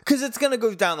headcanon? Because it's gonna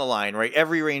go down the line, right?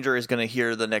 Every ranger is gonna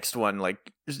hear the next one like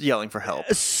yelling for help.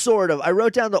 Sort of. I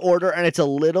wrote down the order, and it's a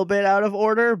little bit out of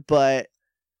order, but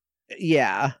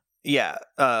yeah.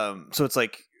 So it's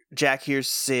like Jack hears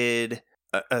Sid,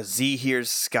 Z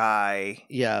hears Sky.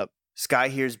 Yeah. Sky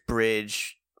hears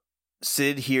Bridge.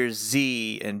 Sid hears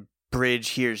Z, and Bridge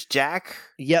hears Jack.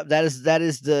 Yep, that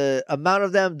is the amount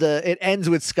of them. It ends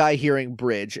with Sky hearing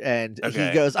Bridge, and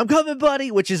he goes, "I'm coming, buddy,"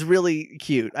 which is really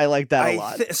cute. I like that a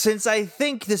lot. Since I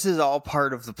think this is all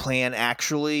part of the plan,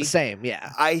 actually. Same,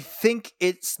 yeah. I think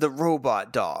it's the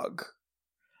robot dog.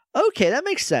 Okay, that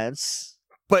makes sense.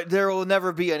 But there will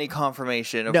never be any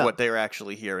confirmation of what they're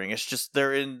actually hearing. It's just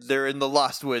they're in the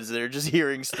Lost Woods. They're just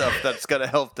hearing stuff that's gonna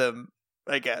help them,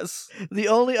 I guess. The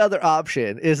only other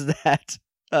option is that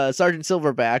Sergeant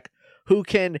Silverback, who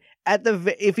can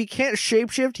if he can't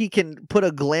shapeshift, he can put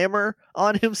a glamour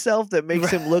on himself that makes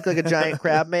him look like a giant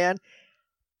crab man.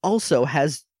 Also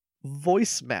has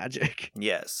voice magic.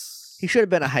 Yes, he should have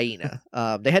been a hyena.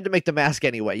 They had to make the mask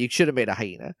anyway. You should have made a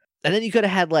hyena, and then you could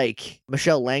have had like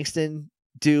Michelle Langston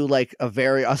do like a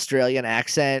very Australian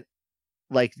accent,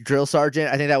 like drill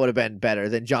sergeant. I think that would have been better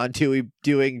than John Toohey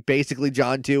doing basically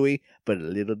John Toohey, but a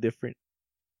little different.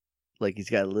 Like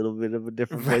he's got a little bit of a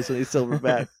different voice when he's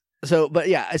Silverback. So, but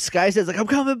yeah, Sky says like, "I'm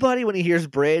coming, buddy," when he hears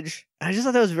Bridge. I just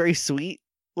thought that was very sweet.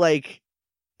 Like,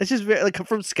 it's just very like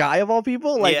from Sky of all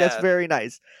people. Like that's very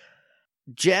nice.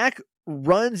 Jack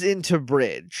runs into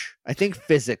Bridge. I think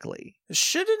physically.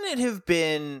 Shouldn't it have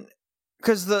been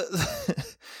because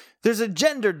there's a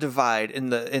gender divide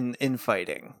in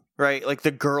fighting, right? Like the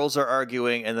girls are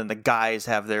arguing, and then the guys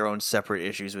have their own separate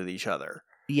issues with each other.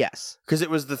 Yes. Because it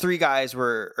was the three guys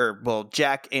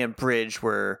Jack and Bridge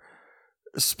were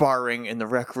sparring in the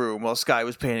rec room while Sky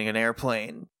was painting an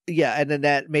airplane. Yeah, and then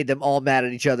that made them all mad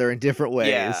at each other in different ways.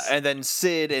 Yeah, and then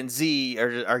Sid and Z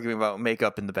are arguing about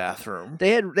makeup in the bathroom. They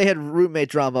had roommate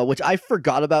drama, which I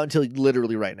forgot about until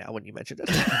literally right now when you mentioned it.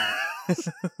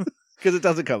 Because it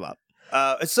doesn't come up.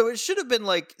 So it should have been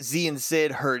like Z and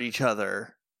Sid hurt each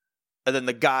other, and then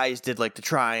the guys did like the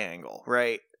triangle,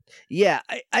 right? Yeah,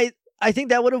 I think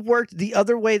that would have worked. The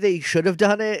other way they should have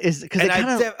done it is because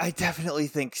I definitely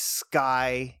think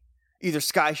either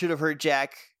Sky should have heard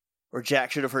Jack or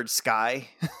Jack should have heard Sky.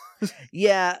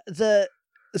 Yeah, the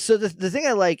thing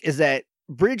I like is that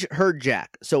Bridge heard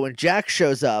Jack. So when Jack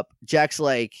shows up, Jack's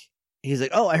like, he's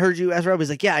like, "Oh, I heard you, Ezra."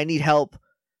 He's like, "Yeah, I need help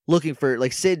looking for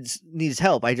like Sid needs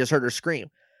help. I just heard her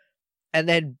scream." And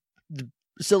then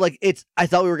so like I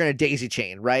thought we were gonna daisy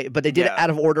chain, right? But they did it out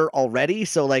of order already.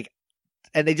 So like.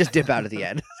 And they just dip out at the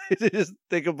end.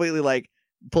 They completely like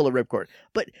pull a ripcord.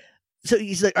 But so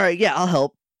he's like, all right, yeah, I'll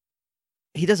help.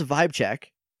 He does a vibe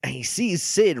check and he sees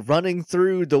Sid running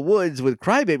through the woods with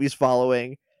crybabies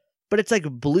following, but it's like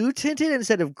blue tinted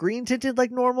instead of green tinted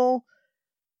like normal.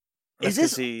 Is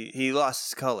this he lost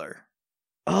his color?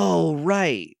 Oh,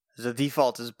 right. The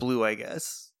default is blue, I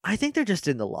guess. I think they're just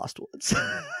in the Lost Woods.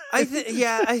 I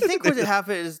think what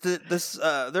happened is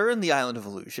that they're in the Island of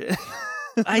Illusion.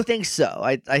 I think so.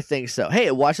 I think so. Hey,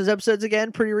 I watched those episodes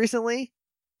again pretty recently.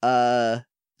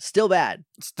 Still bad.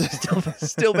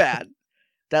 Still bad.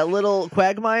 That little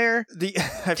Quagmire.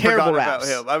 I forgot about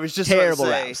him. I was just terrible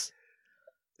about to say, raps.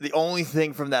 The only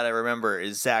thing from that I remember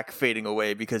is Zach fading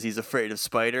away because he's afraid of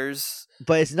spiders.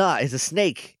 But it's not. It's a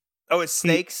snake. Oh, it's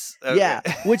snakes? Okay. Yeah,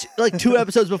 which like 2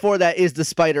 episodes before that is the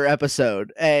spider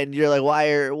episode, and you're like, what?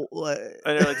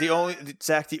 And they're like,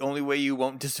 the only way you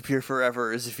won't disappear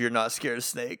forever is if you're not scared of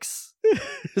snakes.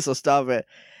 So stop it.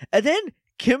 And then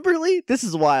Kimberly, this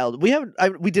is wild. We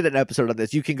did an episode on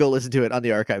this. You can go listen to it on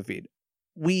the archive feed.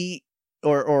 We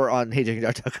or on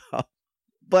heyjackandjock.com.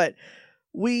 But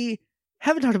we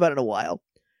haven't talked about it in a while.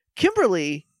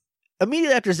 Kimberly,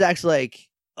 immediately after Zach's like,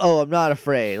 "Oh, I'm not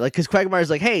afraid," like, because Quagmire's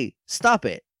like, "Hey, stop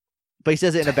it," but he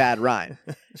says it in a bad rhyme.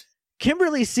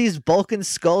 Kimberly sees Bulk and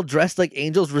Skull dressed like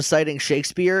angels reciting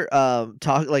Shakespeare,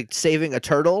 saving a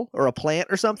turtle or a plant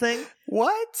or something.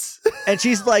 What? And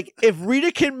she's like, "If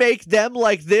Rita can make them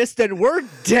like this, then we're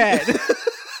dead."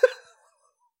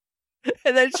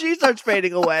 And then she starts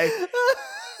fading away.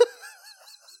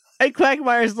 And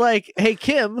Quagmire's like, "Hey,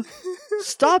 Kim,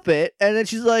 stop it." And then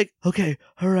she's like, "Okay,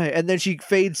 all right." And then she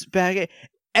fades back.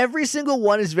 Every single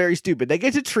one is very stupid. They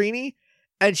get to Trini,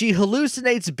 and she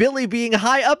hallucinates Billy being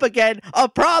high up again. A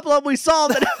problem we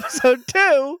solved in episode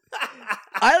 2.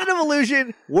 Island of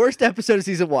Illusion, worst episode of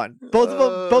season 1. Both of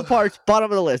them, both parts,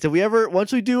 bottom of the list. If we ever,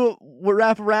 once we do we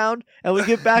wrap around and we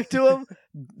get back to them,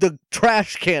 the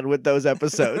trash can with those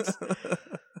episodes.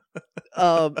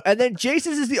 And then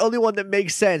Jason's is the only one that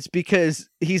makes sense because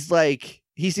he's like,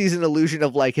 he sees an illusion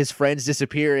of like his friends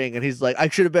disappearing, and he's like, "I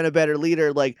should have been a better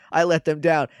leader. Like, I let them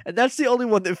down." And that's the only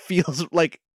one that feels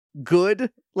like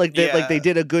good, like they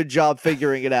did a good job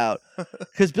figuring it out.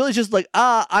 Because Billy's just like,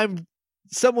 "I'm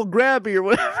someone grab me," or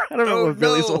whatever. I don't know what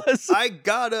Billy's was. I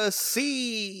gotta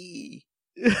see.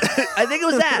 I think it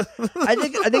was that. I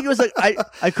think it was like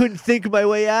I couldn't think my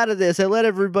way out of this. I let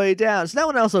everybody down. So that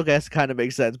one also kind of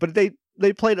makes sense. But they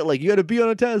played it like, "You got to be on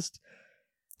a test,"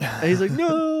 and he's like,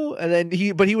 "No." And then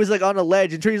he was like on a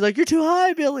ledge, and Trini's like, "You're too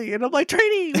high, Billy." And I'm like,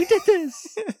 "Trini, we did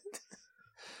this.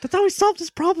 That's how we solved this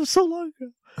problem so long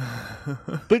ago."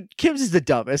 But Kim's is the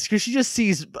dumbest because she just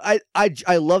sees.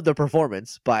 I love the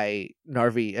performance by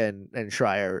Narvi and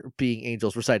Schreier being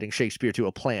angels reciting Shakespeare to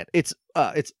a plant. It's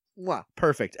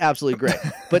perfect, absolutely great.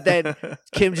 But then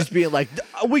Kim just being like,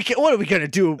 "We can. What are we gonna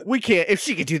do? We can't. If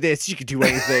she could do this, she could do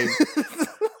anything."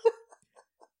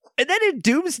 And then in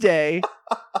Doomsday,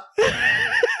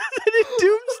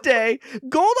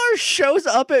 Goldar shows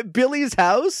up at Billy's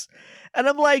house. And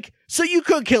I'm like, so you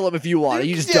could kill him if you want.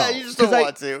 You just don't. You just don't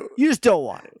want to. You just don't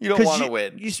want it. You don't want to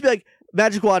win. You should be like,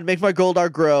 "Magic wand, make my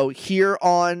Goldar grow here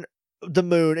on the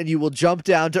moon, and you will jump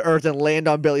down to Earth and land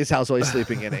on Billy's house while he's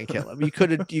sleeping in it and kill him." You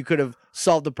could have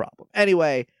solved the problem.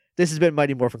 Anyway, this has been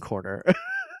Mighty Morphin Corner.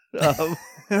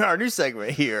 Our new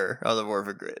segment here on the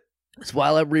Morphin Grid. It's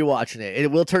while I'm rewatching it.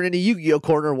 It will turn into Yu-Gi-Oh!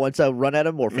 Corner once I run out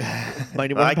of Morphin.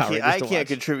 Mighty Morphin Power Rangers. I can't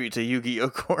contribute to Yu-Gi-Oh!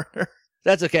 Corner.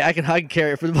 That's okay. I can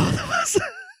carry it for the both of us.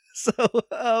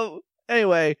 So,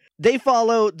 anyway, they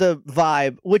follow the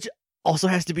vibe, which also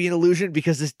has to be an illusion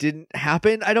because this didn't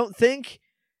happen, I don't think,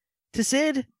 to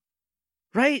Sid.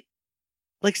 Right?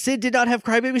 Like, Sid did not have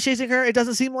crybabies chasing her, it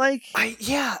doesn't seem like. I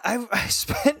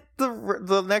spent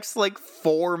the next,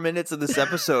 4 minutes of this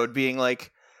episode being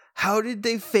like, how did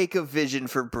they fake a vision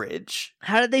for Bridge?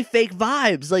 How did they fake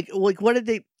vibes? Like what did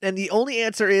they... And the only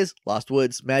answer is Lost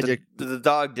Woods, magic. The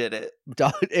dog did it.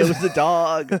 It was the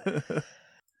dog.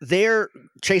 They're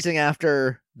chasing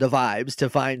after the vibes to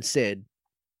find Sid.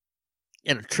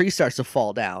 And a tree starts to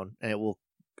fall down, and it will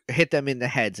hit them in the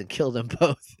heads and kill them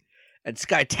both. And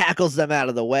Sky tackles them out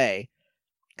of the way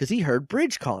because he heard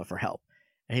Bridge calling for help.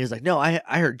 And he was like, "No, I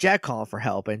heard Jack calling for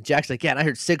help." And Jack's like, "Yeah, and I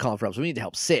heard Sid calling for help, so we need to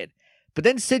help Sid." But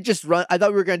then Sid just runs. I thought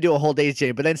we were going to do a whole days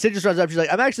chain, but then Sid just runs up. She's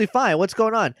like, "I'm actually fine. What's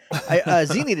going on?"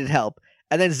 Z needed help.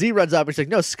 And then Z runs up and she's like,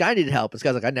 "No, Sky needed help." And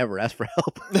Sky's like, "I never asked for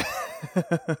help."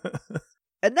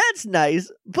 And that's nice.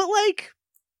 But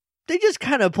they just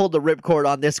kind of pulled the ripcord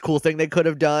on this cool thing they could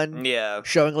have done. Yeah.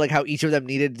 Showing how each of them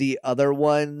needed the other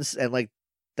ones. And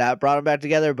that brought them back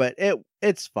together. But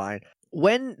it's fine.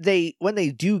 When they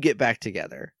do get back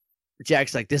together,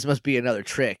 Jack's like, "This must be another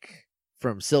trick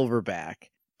from Silverback,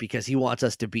 because he wants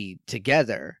us to be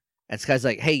together." And Sky's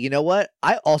like, "Hey, you know what?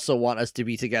 I also want us to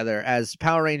be together as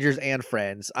Power Rangers and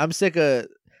friends. I'm sick of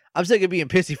being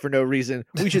pissy for no reason.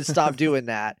 We should stop doing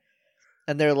that."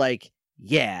 And they're like,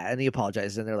 "Yeah." And he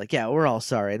apologizes. And they're like, "Yeah, we're all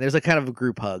sorry." And there's kind of a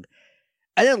group hug.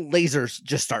 And then lasers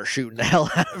just start shooting the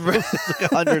hell out of them.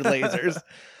 It's 100 lasers.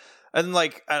 And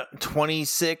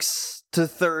 26 to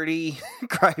 30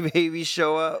 crybabies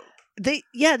show up.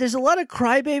 There's a lot of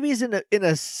crybabies in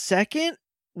a second.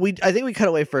 I think we cut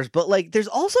away first, but there's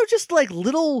also just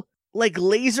little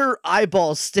laser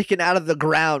eyeballs sticking out of the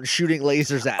ground shooting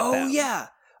lasers at them. Oh yeah,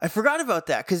 I forgot about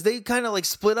that because they kind of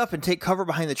split up and take cover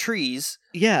behind the trees.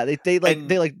 Yeah, they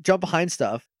jump behind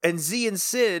stuff. And Z and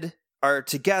Sid are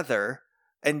together,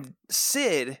 and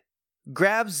Sid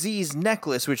grabs Z's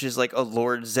necklace, which is a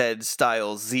Lord Zed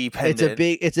style Z pendant.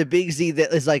 It's a big Z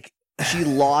that is she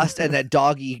lost and that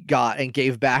Doggy got and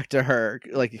gave back to her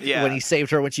when he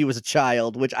saved her when she was a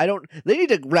child, which they need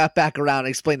to wrap back around and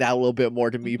explain that a little bit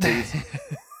more to me, please.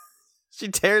 She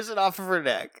tears it off of her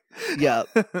neck. Yeah.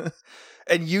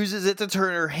 And uses it to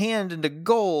turn her hand into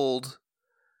gold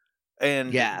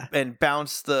and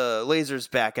bounce the lasers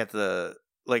back at the,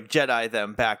 like, Jedi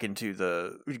them back into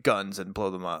the guns and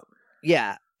blow them up.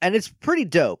 Yeah. And it's pretty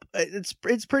dope. It's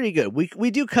pretty good.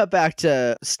 We do cut back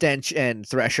to Stench and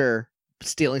Thresher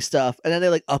stealing stuff, and then they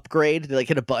like upgrade. They like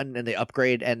hit a button and they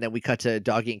upgrade, and then we cut to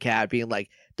Doggy and Cat being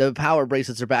like, the power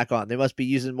bracelets are back on. They must be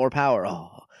using more power.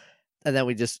 Oh. And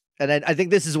then I think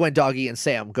this is when Doggy and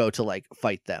Sam go to like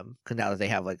fight them, because now that they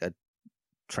have like a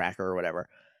tracker or whatever.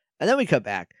 And then we cut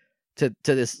back to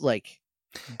this like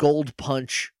gold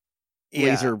punch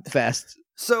laser fest.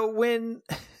 So when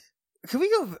can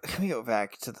we go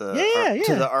back to the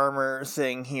to the armor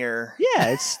thing here?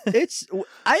 Yeah, it's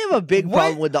I have a big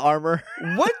problem with the armor.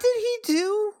 What did he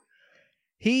do?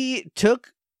 He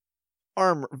took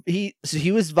armor. He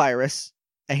was virus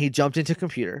and he jumped into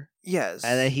computer. Yes.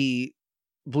 And then he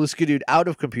blue skidooed out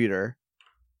of computer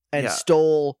and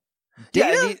stole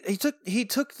data. Yeah, he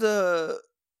took the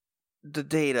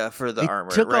data for the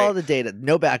armor. Took all the data,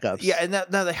 no backups. Yeah, and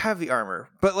now they have the armor.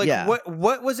 But like,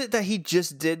 what was it that he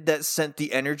just did that sent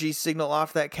the energy signal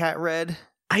off that Cat read?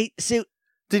 I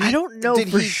don't know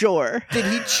for sure. Did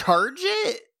he charge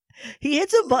it? He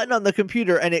hits a button on the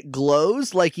computer and it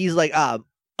glows like he's like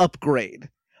upgrade,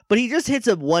 but he just hits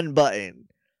one button.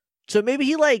 So maybe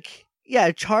he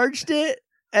charged it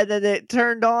and then it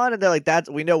turned on and they're like,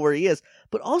 we know where he is.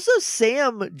 But also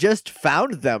Sam just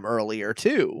found them earlier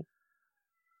too.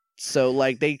 So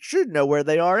like they should know where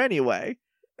they are anyway.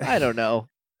 I don't know.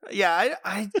 Yeah,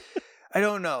 I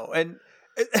don't know. And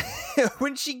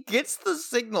when she gets the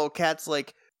signal, Cat's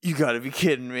like, you gotta be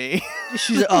kidding me.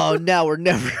 She's like, oh, now we're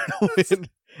never gonna win.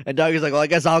 And Doggy's like, well, I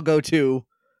guess I'll go too.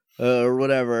 Or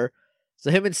whatever. So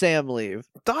him and Sam leave.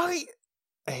 Doggy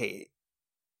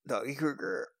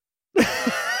Kruger.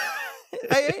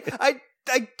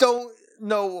 I don't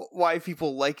know why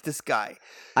people like this guy.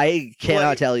 I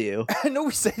cannot tell you. I know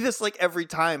we say this like every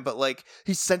time, but like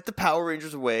he sent the Power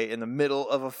Rangers away in the middle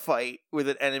of a fight with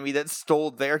an enemy that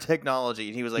stole their technology,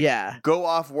 and he was like, go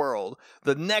off world.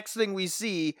 The next thing we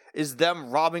see is them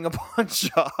robbing a pawn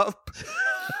shop.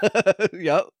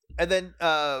 Yep. And then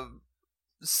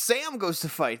Sam goes to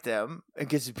fight them and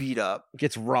gets beat up.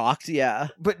 Gets rocked, yeah.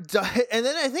 And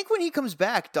then I think when he comes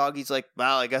back, Doggy's like,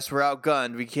 well, I guess we're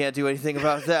outgunned. We can't do anything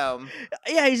about them.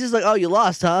 Yeah, he's just like, oh, you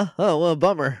lost, huh? Oh, well,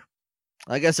 bummer.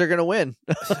 I guess they're going to win.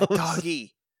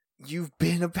 Doggy, you've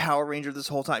been a Power Ranger this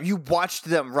whole time. You watched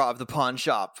them rob the pawn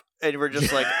shop. And we're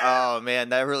just like, oh, man,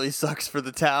 that really sucks for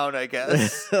the town, I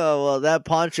guess. Oh, well, that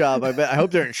pawn shop, I hope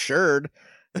they're insured.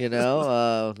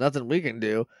 Nothing we can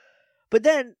do. But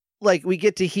then, like, we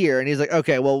get to here, and he's like,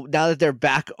 okay, well, now that they're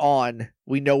back on,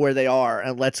 we know where they are,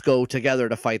 and let's go together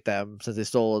to fight them,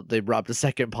 since they robbed a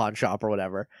second pawn shop or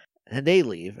whatever. And then they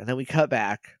leave, and then we cut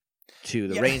back to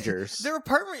the Rangers. Their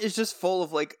apartment is just full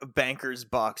of, like, bankers'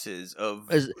 boxes of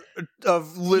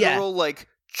literal, like,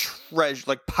 treasure,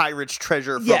 like pirate's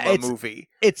treasure from a movie.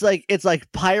 It's like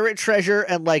pirate treasure,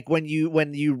 and like when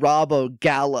you rob a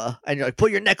gala and you're like,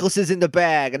 put your necklaces in the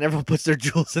bag, and everyone puts their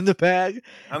jewels in the bag.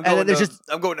 I'm going to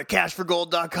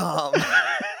cashforgold.com.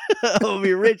 I'll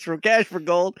be rich from Cash for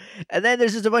Gold. And then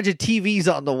there's just a bunch of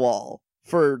TVs on the wall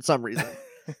for some reason.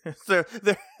 They're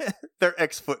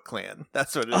X-Foot Clan.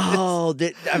 That's what it is. Oh,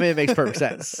 it makes perfect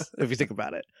sense if you think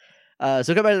about it.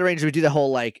 So come back to the Rangers. We do the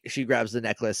whole, like, she grabs the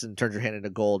necklace and turns her hand into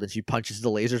gold, and she punches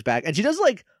the lasers back. And she does,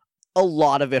 like, a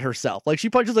lot of it herself. Like, she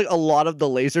punches, like, a lot of the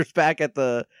lasers back at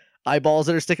the eyeballs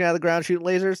that are sticking out of the ground shooting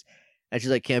lasers. And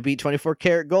she's like, can't beat 24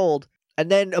 karat gold.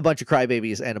 And then a bunch of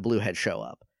crybabies and a bluehead show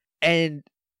up. And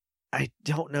I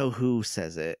don't know who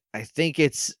says it. I think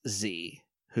it's Z,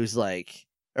 who's like,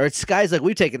 or it's Sky's like,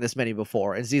 we've taken this many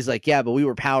before. And Z's like, yeah, but we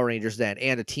were Power Rangers then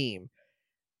and a team.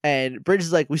 And Bridge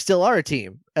is like, we still are a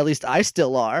team. At least I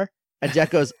still are. And Jack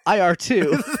goes, I are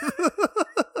too.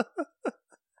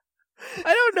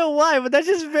 I don't know why, but that's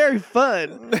just very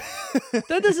fun.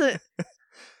 That doesn't...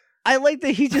 I like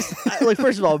that he just... Like,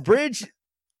 first of all, Bridge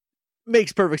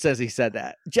makes perfect sense he said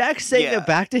that. Jack saying it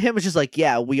back to him is just like,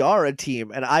 yeah, we are a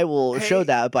team. And I will show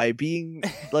that by being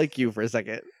like you for a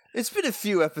second. It's been a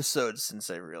few episodes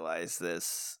since I realized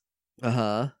this.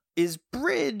 Uh-huh. Is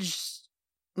Bridge...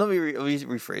 Let me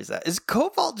rephrase that. Is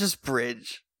Cobalt just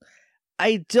Bridge?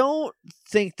 I don't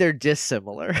think they're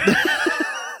dissimilar.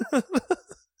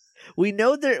 We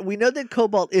know that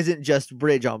Cobalt isn't just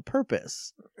Bridge on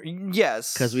purpose.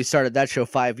 Yes. Because we started that show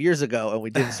 5 years ago, and we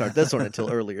didn't start this one until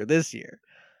earlier this year.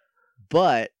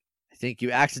 But I think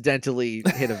you accidentally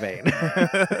hit a vein.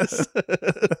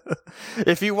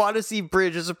 If you want to see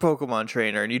Bridge as a Pokemon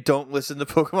trainer and you don't listen to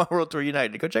Pokemon World Tour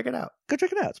United, go check it out. Go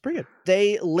check it out. It's pretty good.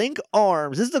 They link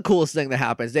arms. This is the coolest thing that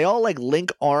happens. They all like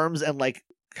link arms and like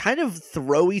kind of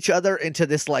throw each other into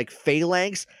this like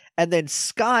phalanx. And then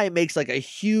Sky makes like a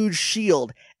huge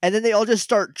shield. And then they all just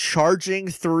start charging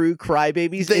through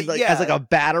Crybabies as like a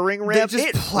battering ram.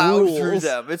 They just plow through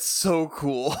them. It's so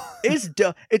cool.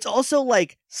 It's also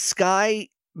like Sky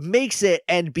makes it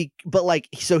but like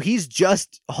so he's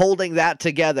just holding that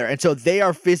together, and so they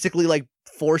are physically like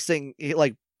forcing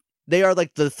like they are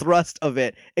like the thrust of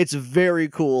it. It's very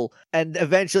cool, and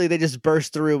eventually they just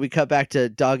burst through. We cut back to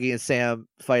Doggy and Sam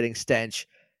fighting Stench.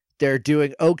 They're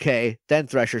doing okay. Then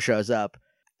Thresher shows up,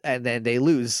 and then they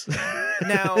lose.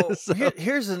 Now,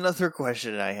 here's another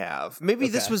question I have. Maybe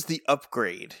this was the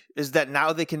upgrade. Is that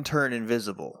now they can turn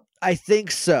invisible? I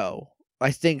think so. I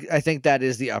think that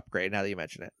is the upgrade. Now that you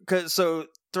mention it, because so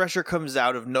Thresher comes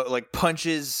out of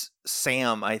punches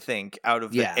Sam, I think, out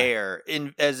of the air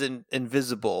as an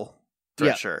invisible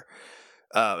Thresher,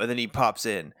 and then he pops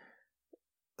in.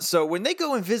 So when they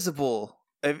go invisible,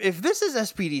 if this is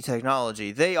SPD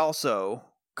technology, they also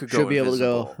should be able to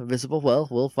go invisible. Well,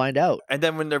 we'll find out. And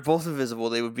then when they're both invisible,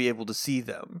 they would be able to see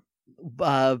them.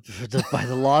 By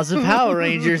the laws of Power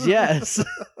Rangers, yes.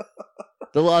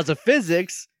 The laws of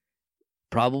physics,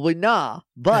 probably nah.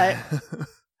 But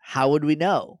how would we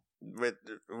know?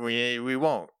 We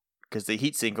won't, because they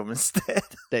heat sink them instead.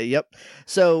 Yep.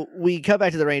 So we cut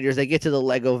back to the Rangers. They get to the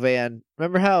Lego van.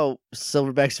 Remember how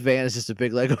Silverback's van is just a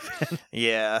big Lego van?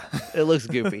 Yeah. It looks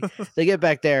goofy. They get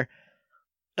back there.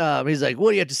 He's like,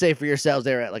 what do you have to say for yourselves?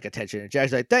 They're at like attention. And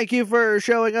Jack's like, thank you for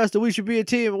showing us that we should be a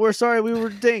team. We're sorry we were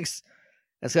dinks.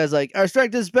 And this guy's like, our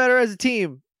strength is better as a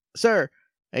team, sir.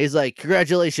 And he's like,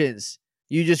 congratulations.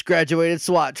 You just graduated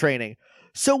SWAT training.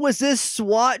 So was this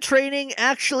SWAT training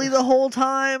actually the whole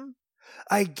time?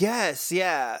 I guess,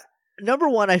 yeah. Number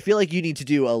one, I feel like you need to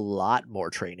do a lot more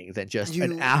training than just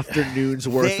an afternoon's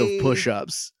worth of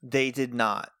push-ups. They did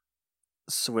not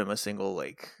swim a single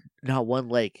lake. Not one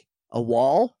lake. A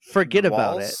wall? Forget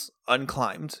about it.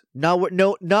 Unclimbed.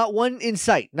 Not one in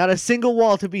sight. Not a single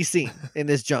wall to be seen in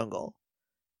this jungle.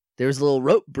 There's a little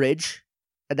rope bridge,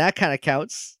 and that kind of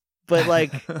counts. But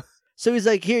like, so he's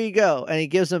like, here you go. And he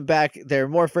gives them back their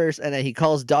morphers, and then he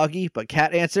calls Doggy, but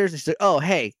Cat answers. And she's like, oh,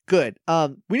 hey, good.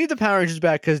 We need the Power Rangers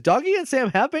back because Doggy and Sam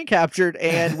have been captured,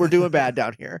 and we're doing bad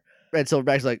down here. And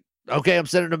Silverback's like, okay, I'm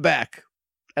sending them back.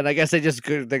 And I guess they just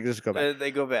go back.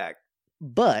 They go back.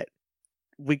 But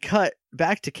we cut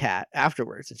back to Kat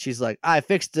afterwards, and she's like, I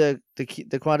fixed the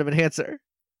quantum enhancer.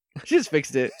 She just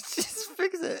fixed it.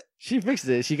 She fixed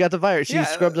it. She got the virus. She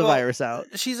scrubbed the virus out.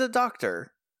 She's a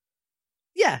doctor.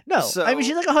 Yeah, no. So... I mean,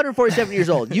 she's like 147 years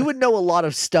old. You would know a lot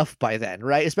of stuff by then,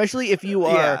 right? Especially if you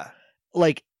are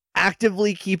like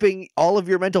actively keeping all of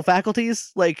your mental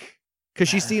faculties, like, because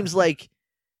she seems like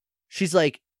she's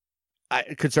like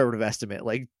conservative estimate,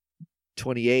 like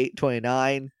 28,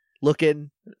 29. Looking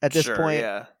at this point,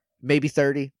 maybe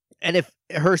 30. And if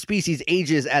her species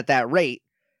ages at that rate,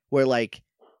 where like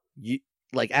you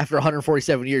after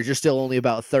 147 years, you're still only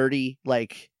about 30,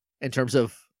 like in terms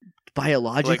of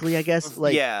biologically, I guess.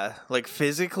 Like like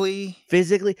physically.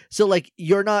 So like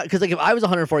you're not, because like if I was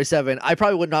 147, I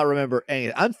probably would not remember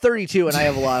anything. I'm 32 and I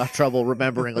have a lot of trouble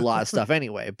remembering a lot of stuff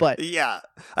anyway. But yeah,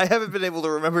 I haven't been able to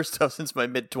remember stuff since my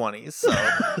mid-20s. So.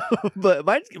 But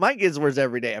mine gets worse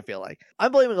every day. I feel like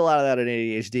I'm blaming a lot of that on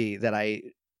ADHD that I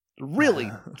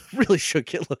really should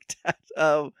get looked at.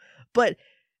 But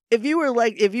if you were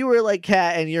like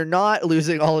Kat and you're not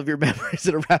losing all of your memories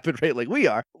at a rapid rate like we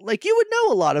are, like you would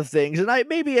know a lot of things, and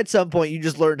maybe at some point you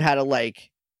just learned how to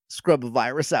like scrub a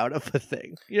virus out of a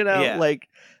thing, you know? Yeah. Like,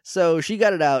 so she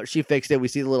got it out, she fixed it. We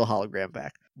see the little hologram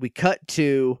back. We cut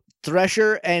to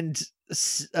Thresher and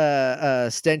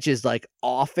Stench's like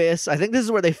office. I think this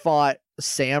is where they fought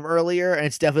Sam earlier, and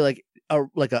it's definitely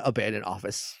like a abandoned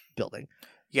office building.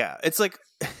 Yeah, it's like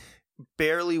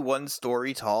barely one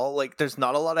story tall. Like there's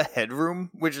not a lot of headroom,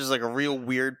 which is like a real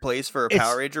weird place for a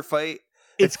Power Ranger fight.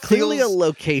 It's clearly a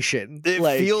location. It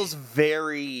feels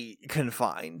very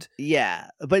confined. Yeah,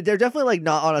 but they're definitely like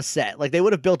not on a set. Like they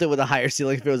would have built it with a higher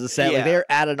ceiling if it was a set. Like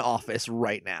they're at an office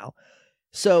right now.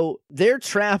 So they're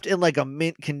trapped in like a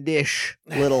mint condition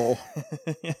little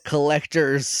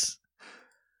collector's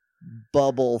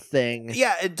bubble thing.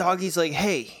 Yeah, and Doggy's like,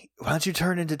 hey, why don't you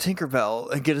turn into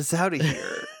Tinkerbell and get us out of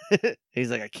here? He's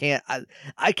like, I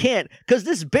can't, because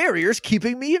this barrier's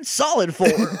keeping me in solid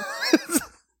form.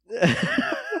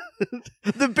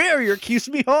 The barrier keeps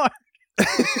me hard.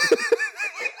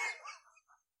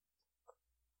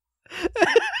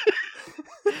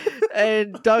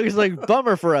 And Doggy's like,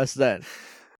 bummer for us then.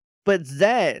 But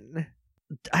then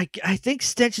I think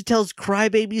Stench tells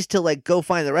Crybabies to like go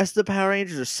find the rest of the Power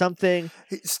Rangers or something.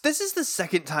 This is the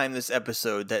second time this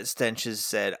episode that Stench has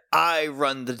said, I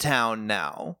run the town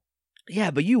now.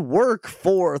 Yeah, but you work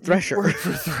for Thresher. You work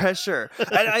for Thresher.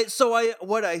 And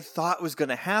what I thought was going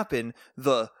to happen,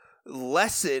 the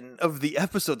lesson of the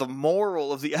episode, the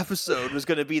moral of the episode was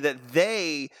going to be that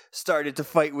they started to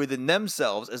fight within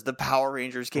themselves as the Power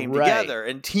Rangers came together,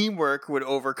 and teamwork would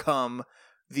overcome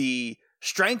the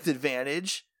strength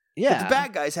advantage that the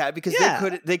bad guys had because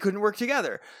they couldn't work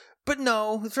together. But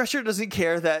no, Thresher doesn't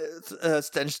care that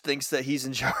Stench thinks that he's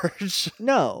in charge.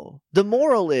 No. The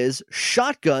moral is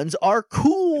shotguns are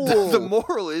cool. The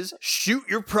moral is shoot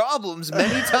your problems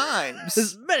many times.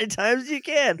 As many times as you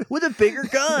can with a bigger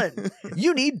gun.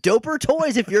 You need doper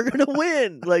toys if you're going to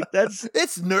win. Like, that's...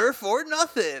 It's Nerf or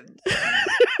nothing.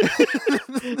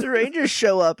 The Rangers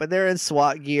show up and they're in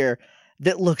SWAT gear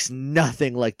that looks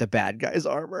nothing like the bad guy's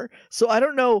armor. So I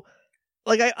don't know.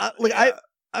 Like,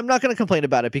 I'm not going to complain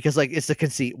about it because, like, it's the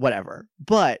conceit, whatever.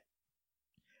 But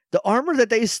the armor that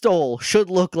they stole should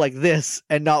look like this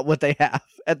and not what they have,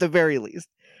 at the very least.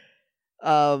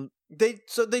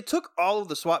 They took all of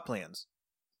the SWAT plans.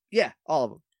 Yeah, all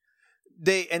of them.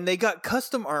 They got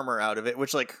custom armor out of it,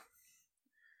 which, like,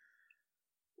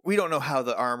 we don't know how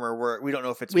the armor works. We don't know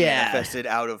if it's manifested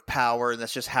out of power, and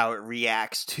that's just how it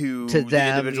reacts to the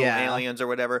individual aliens or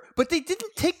whatever. But they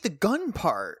didn't take the gun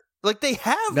part. Like, they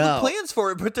have the plans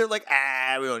for it, but they're like,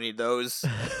 we don't need those.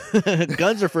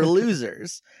 Guns are for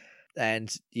losers.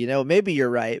 And, you know, maybe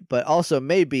you're right, but also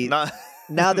maybe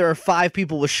now there are 5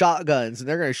 people with shotguns, and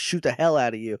they're going to shoot the hell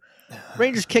out of you.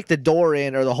 Rangers kick the door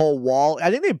in, or the whole wall.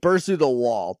 I think they burst through the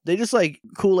wall. They just, like,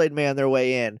 Kool-Aid Man their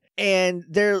way in. And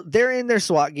they're in their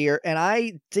SWAT gear, and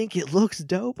I think it looks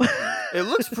dope. It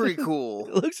looks pretty cool.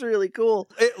 It looks really cool.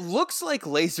 It looks like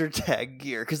laser tag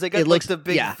gear, because they got the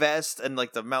big vest and,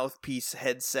 like, the mouthpiece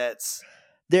headsets.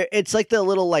 It's like the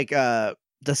little, like,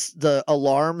 the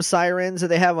alarm sirens that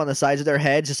they have on the sides of their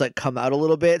heads just, like, come out a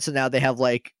little bit, so now they have,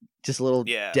 like, just a little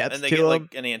depth and they to get them.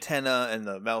 like an antenna, and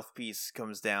the mouthpiece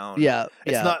comes down.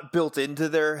 It's not built into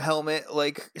their helmet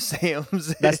like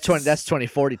Sam's. That's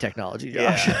 2040 technology,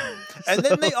 Josh. Yeah. And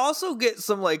then they also get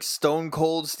some like Stone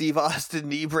Cold Steve Austin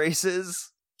knee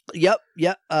braces. Yep.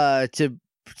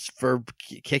 For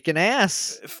kicking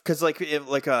ass. Because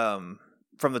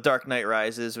from The Dark Knight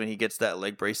Rises, when he gets that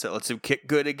leg brace that lets him kick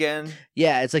good again.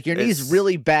 Yeah, it's like your knee's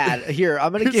really bad. Here,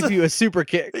 I'm going to give you a super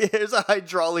kick. Here's a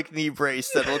hydraulic knee brace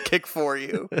that'll kick for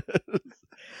you.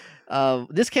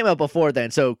 This came out before then,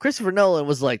 so Christopher Nolan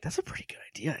was like, that's a pretty good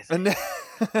idea, I think.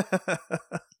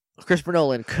 Christopher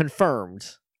Nolan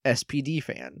confirmed SPD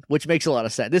fan, which makes a lot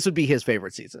of sense. This would be his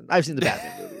favorite season. I've seen the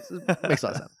Batman movies. It makes a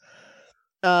lot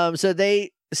of sense. So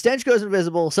Stench goes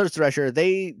invisible, so does Thresher.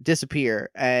 They disappear,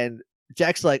 and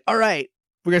Jack's like, all right,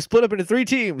 we're going to split up into 3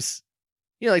 teams.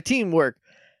 You know, like teamwork.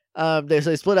 So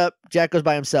they split up. Jack goes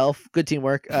by himself. Good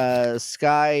teamwork.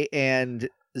 Sky and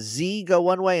Z go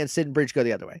one way, and Sid and Bridge go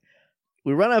the other way.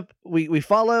 We run up. We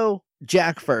follow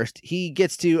Jack first. He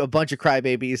gets to a bunch of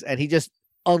crybabies, and he just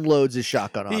unloads his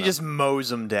shotgun on them. He just mows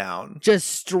them down. Just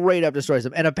straight up destroys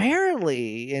them. And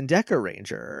apparently, in Deca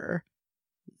Ranger,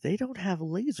 they don't have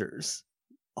lasers.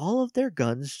 All of their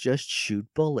guns just shoot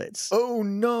bullets. Oh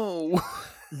no!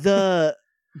 The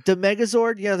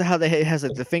Megazord, you know how they has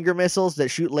like the finger missiles that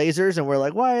shoot lasers, and we're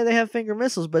like, why do they have finger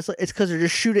missiles? But it's because they're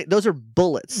just shooting. Those are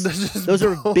bullets. Those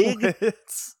are big.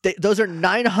 Those are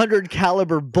 900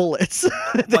 caliber bullets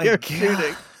that they are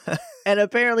shooting. And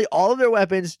apparently, all of their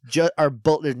weapons are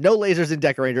bullets. There's no lasers in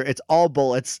Deca Ranger. It's all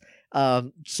bullets.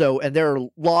 And there are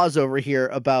laws over here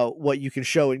about what you can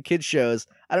show in kids shows.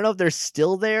 I don't know if they're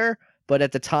still there, but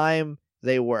at the time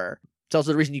they were. It's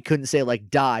also the reason you couldn't say like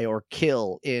die or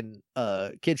kill in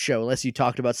a kids show unless you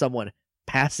talked about someone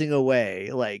passing away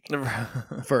like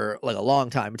for like a long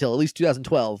time, until at least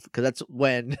 2012, because that's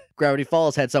when Gravity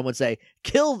Falls had someone say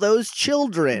kill those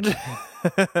children.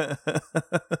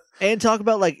 And talk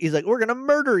about like he's like, we're gonna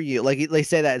murder you, like they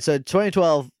say that. So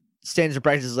 2012 standards and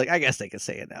practices, like I guess they can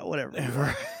say it now,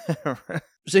 whatever.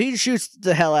 So he shoots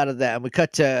the hell out of them. We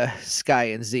cut to Sky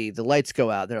and Z. The lights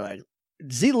go out. They're like,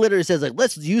 Z literally says like,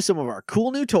 let's use some of our cool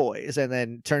new toys, and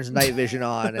then turns night vision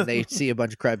on, and they see a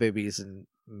bunch of crybabies and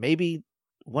maybe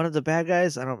one of the bad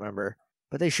guys. I don't remember,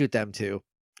 but they shoot them too.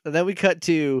 And then we cut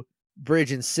to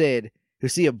Bridge and Sid, who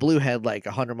see a blue head like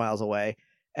 100 miles away,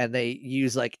 and they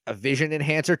use like a vision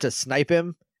enhancer to snipe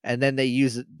him, and then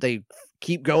they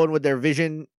keep going with their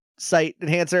vision sight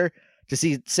enhancer to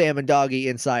see Sam and Doggy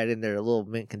inside in their little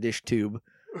mint condition tube,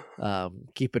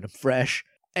 keeping them fresh.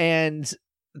 And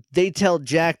they tell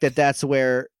Jack that that's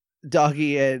where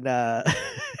Doggy and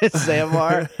Sam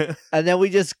are, and then we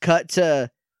just cut to,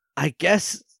 I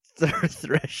guess,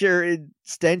 Thresher and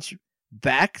Stench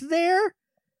back there,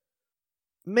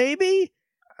 maybe.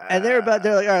 And they're like,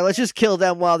 all right, let's just kill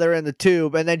them while they're in the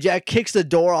tube. And then Jack kicks the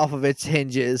door off of its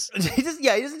hinges. He doesn't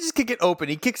just kick it open.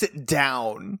 He kicks it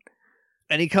down.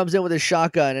 And he comes in with his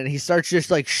shotgun and he starts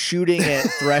just like shooting at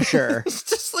Thresher. He's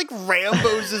just like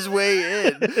Rambo's his way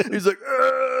in. He's like,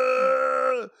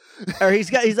 "Argh!" Or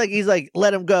he's like,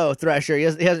 let him go, Thresher. He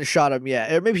hasn't shot him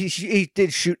yet. Or maybe he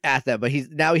did shoot at them, but he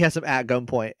has them at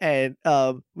gunpoint. And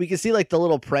we can see like the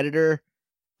little predator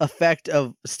effect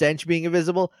of Stench being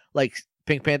invisible, like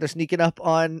Pink Panther sneaking up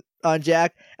on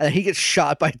Jack, and then he gets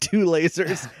shot by 2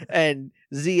 lasers, and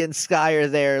Z and Sky are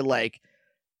there like,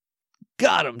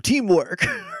 got him, teamwork.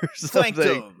 Flanked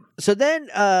him. So then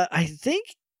I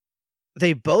think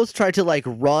they both tried to like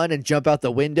run and jump out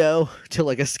the window to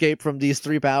like escape from these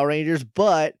 3 Power Rangers,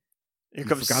 but here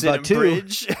comes Sid and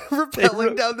Bridge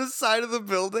rappelling down the side of the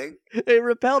building. They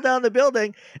rappel down the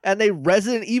building, and they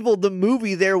Resident Evil the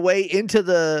movie their way into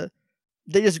the.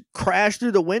 They just crash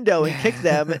through the window and kick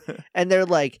them, and they're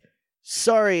like,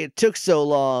 sorry it took so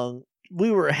long.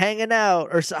 We were hanging out,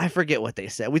 or I forget what they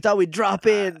said. We thought we'd drop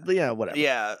in, whatever.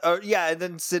 Yeah, and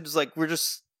then Sid's like, we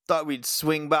just thought we'd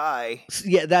swing by.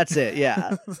 Yeah, that's it,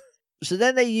 yeah. So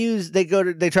then they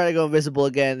try to go invisible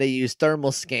again. They use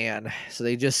thermal scan, so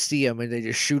they just see them and they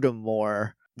just shoot them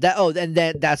more. And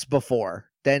then that's before.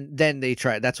 Then they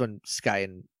try. That's when Sky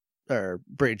or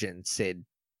Bridge and Sid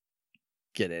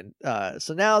get in.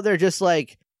 So now they're just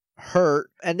like hurt,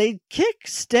 and they kick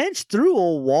Stench through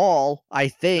a wall, I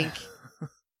think.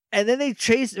 And then they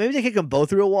chase. Maybe they kick them both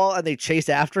through a wall, and they chase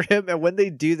after him. And when they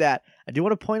do that, I do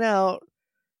want to point out,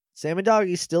 Sam and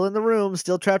Doggy's still in the room,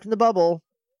 still trapped in the bubble.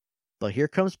 But here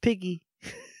comes Piggy.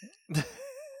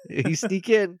 He sneak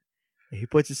in. He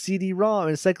puts a CD-ROM,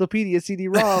 encyclopedia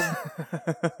CD-ROM.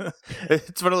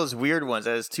 It's one of those weird ones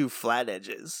that has 2 flat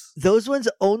edges. Those ones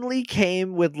only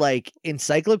came with like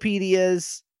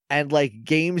encyclopedias and like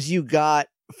games you got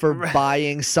for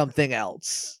buying something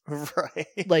else. Right.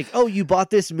 Like, oh, you bought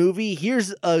this movie?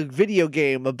 Here's a video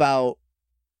game about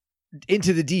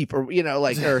Into the Deep, or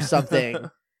or something.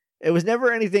 It was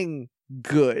never anything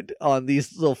good on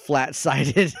these little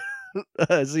flat-sided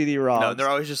CD-ROMs. No, they're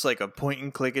always just like a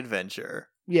point-and-click adventure.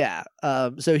 Yeah.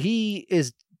 So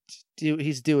he's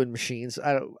doing machines.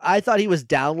 I thought he was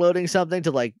downloading something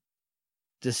to like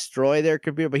destroy their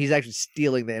computer, but he's actually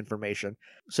stealing the information.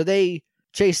 So they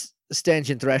chase Stench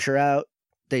and Thresher out.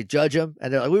 They judge him,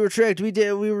 and they're like, "We were tricked. We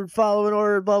were following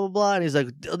order. Blah blah blah." And he's like,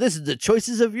 "This is the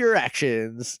choices of your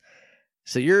actions.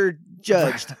 So you're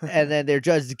judged." And then they're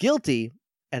judged guilty.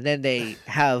 And then they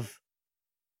have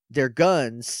their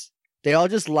guns. They all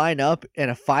just line up in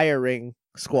a firing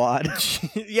squad.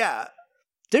 Yeah.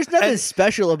 There's nothing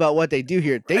special about what they do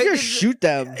here. They just shoot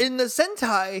them. In the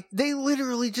Sentai, they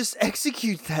literally just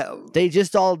execute them. They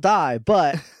just all die.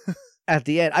 But at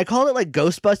the end, I call it like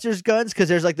Ghostbusters guns, because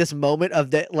there's like this moment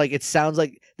of that, like it sounds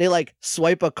like they like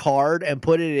swipe a card and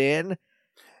put it in.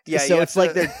 Yeah. So it's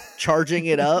like they're charging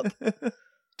it up.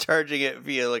 Charging it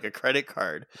via like a credit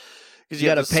card. You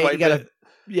gotta pay.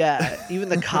 Yeah, even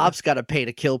the cops gotta pay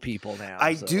to kill people now.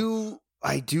 I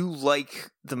do like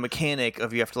the mechanic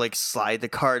of you have to like slide the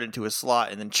card into a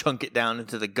slot and then chunk it down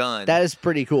into the gun. That is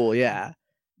pretty cool. Yeah,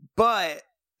 but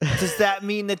does that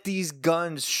mean that these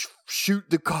guns shoot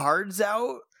the cards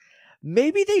out?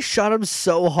 Maybe they shot them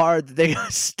so hard that they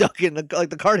got stuck in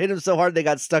the card hit them so hard they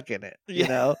got stuck in it. You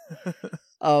know.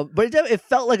 But it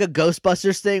felt like a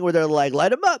Ghostbusters thing where they're like, light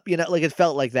them up, like it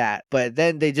felt like that. But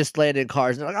then they just landed in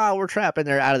cars and they're like, oh, we're trapped. And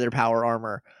they're out of their power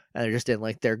armor. And they're just in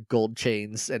like their gold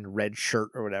chains and red shirt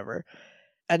or whatever.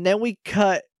 And then we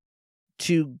cut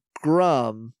to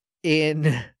Grum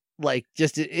in like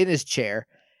just in his chair.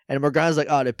 And Morgana's like,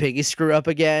 oh, did Piggy screw up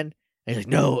again? And he's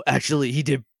like, no, actually, he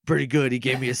did pretty good. He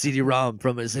gave me a CD-ROM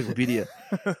from his encyclopedia.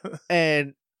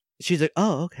 And she's like,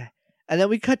 oh, okay. And then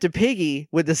we cut to Piggy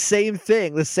with the same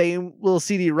thing, the same little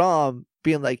CD-ROM,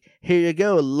 being like, here you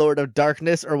go, Lord of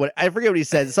Darkness, or what, I forget what he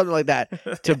said, something like that,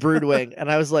 to Broodwing.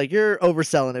 And I was like, you're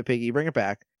overselling it, Piggy, bring it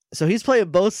back. So he's playing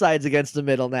both sides against the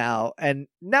middle now, and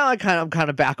now I'm kind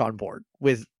of back on board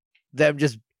with them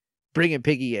just bringing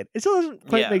Piggy in. It still doesn't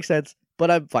quite make sense, but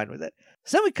I'm fine with it.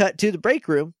 So then we cut to the break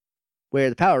room, where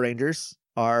the Power Rangers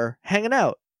are hanging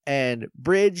out, and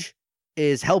Bridge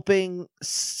is helping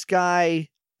Sky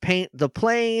paint the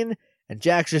plane, and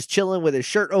Jack's just chilling with his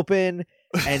shirt open,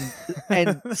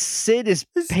 and Sid is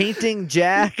painting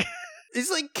Jack. He's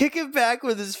like kicking back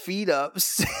with his feet up.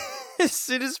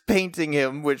 Sid is painting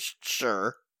him, which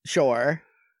sure.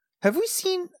 Have we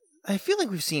seen? I feel like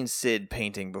we've seen Sid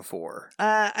painting before.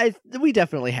 We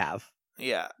definitely have.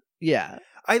 Yeah. Yeah.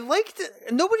 I like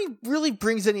that nobody really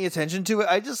brings any attention to it.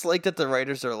 I just like that the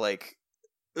writers are like,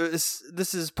 this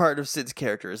is part of Sid's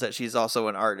character, is that she's also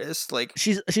an artist. Like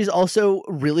she's also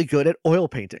really good at oil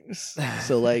paintings.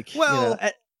 So like, well,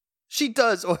 she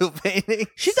does oil paintings.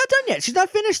 She's not done yet. She's not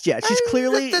finished yet. She's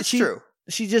clearly that's true.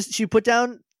 She put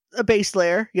down a base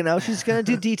layer. She's gonna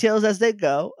do details as they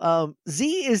go.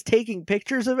 Z is taking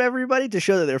pictures of everybody to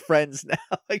show that they're friends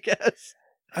now, I guess.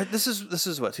 This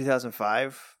is what,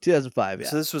 2005? 2005, yeah.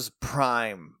 So this was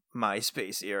prime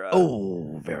MySpace era.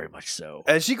 Oh, very much so.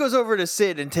 And she goes over to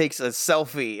Sid and takes a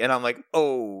selfie, and I'm like,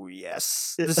 oh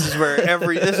yes, this is where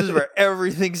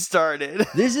everything started.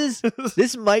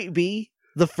 This might be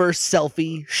the first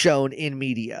selfie shown in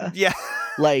media. Yeah.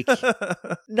 Like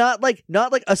not like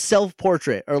a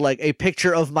self-portrait or like a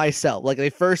picture of myself, like a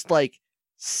first like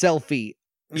selfie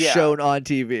shown on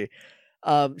TV.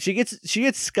 She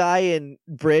gets Sky and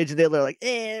Bridge, and they're like,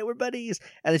 we're buddies.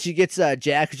 And then she gets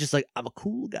Jack, who's just like, I'm a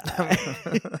cool guy.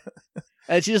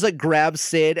 And she just like grabs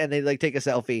Sid, and they like take a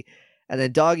selfie. And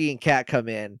then Doggy and Cat come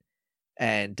in,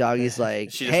 and Doggy's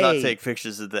like, she does not take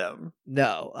pictures of them.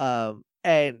 No.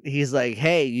 And he's like,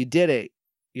 hey, you did it.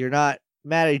 You're not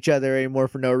mad at each other anymore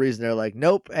for no reason. They're like,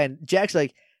 nope. And Jack's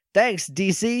like, thanks,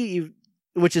 DC,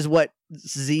 which is what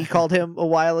Z called him a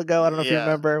while ago. I don't know if you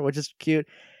remember, which is cute.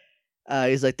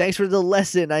 He's like, thanks for the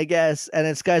lesson, I guess. And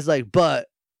then Sky's like, but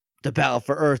the battle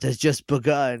for Earth has just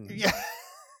begun. Yeah.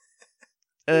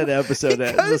 And then the episode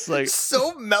ends. It's like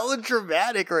so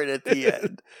melodramatic right at the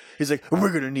end. He's like,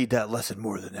 we're gonna need that lesson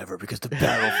more than ever because the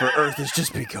battle for Earth has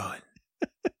just begun.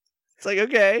 It's like,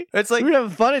 okay. It's like, we're having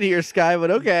fun in here, Sky,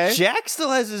 but okay. Jack still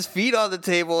has his feet on the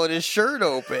table and his shirt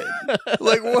open.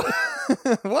 Like,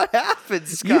 what happened,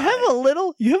 Sky? You have a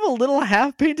little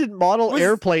half-painted model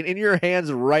airplane in your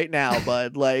hands right now,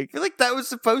 bud. Like, I feel like that was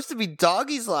supposed to be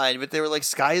Doggy's line, but they were like,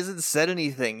 Sky hasn't said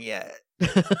anything yet.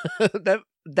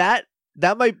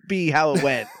 that might be how it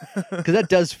went, because that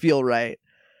does feel right.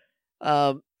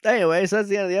 Anyway, so that's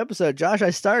the end of the episode. Josh,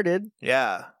 I started.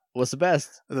 Yeah. What's the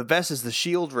best? The best is the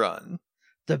shield run.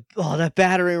 That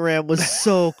battering ram was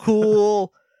so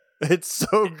cool. It's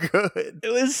so good.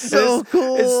 It was so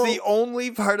cool. It's the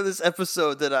only part of this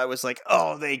episode that I was like,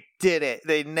 oh, they did it.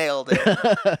 They nailed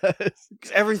it.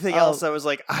 Everything else, I was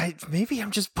like, maybe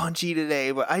I'm just punchy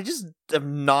today, but I just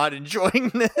am not enjoying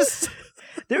this.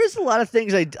 There was a lot of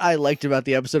things I liked about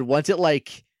the episode once it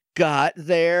like got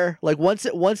there. Like once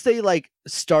they like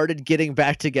started getting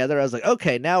back together, I was like,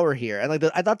 okay, now we're here. And like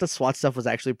I thought the SWAT stuff was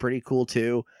actually pretty cool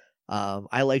too.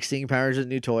 I like seeing Power Rangers with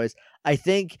new toys. I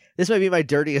think this might be my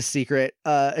dirtiest secret,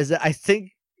 is that I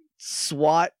think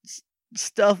SWAT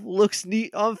stuff looks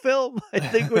neat on film. I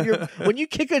think when you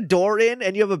kick a door in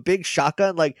and you have a big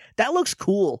shotgun, like that looks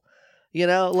cool.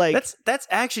 Like that's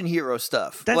action hero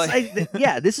stuff. That's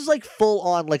this is like full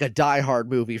on like a Die Hard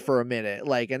movie for a minute,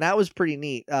 like, and that was pretty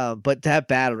neat. But that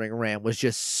battering ram was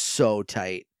just so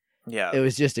tight. Yeah, it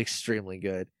was just extremely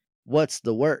good. What's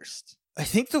the worst? I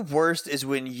think the worst is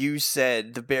when you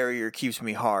said the barrier keeps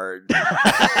me hard.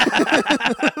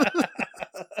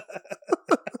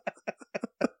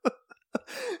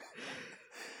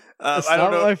 It's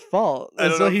not my fault.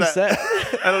 That's what he said.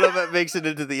 I don't know if that makes it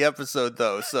into the episode,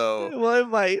 though. So, well, it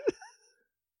might.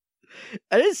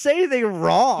 I didn't say anything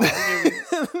wrong.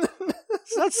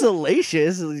 It's not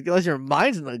salacious unless your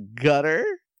mind's in the gutter.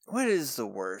 What is the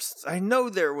worst? I know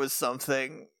there was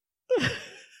something.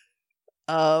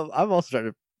 I'm also trying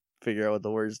to figure out what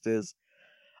the worst is.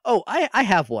 Oh, I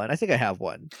have one. I think I have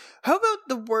one. How about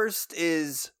the worst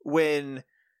is when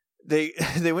they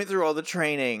went through all the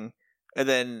training. And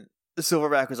then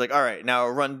Silverback was like, all right, now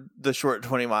run the short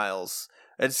 20 miles.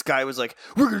 And Sky was like,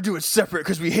 we're going to do it separate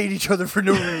because we hate each other for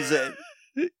no reason.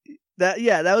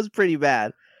 That was pretty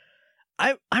bad.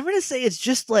 I'm going to say it's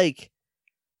just like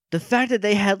the fact that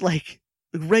they had like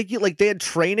they had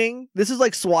training. This is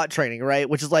like SWAT training, right?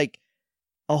 Which is like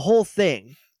a whole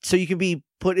thing. So you can be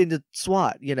put into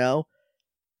SWAT,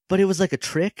 But it was like a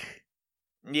trick.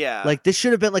 Yeah. Like this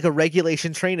should have been like a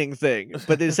regulation training thing,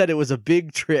 but they said it was a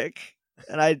big trick.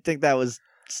 And I think that was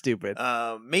stupid.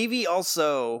 Maybe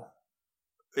also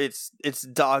it's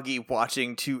Doggy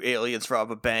watching two aliens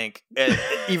rob a bank, and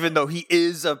even though he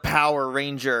is a Power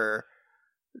Ranger,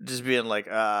 just being like,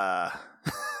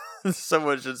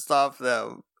 someone should stop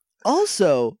them.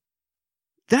 Also,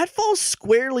 that falls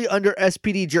squarely under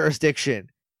SPD jurisdiction.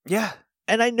 Yeah.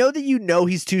 And I know that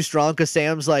he's too strong because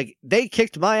Sam's like, they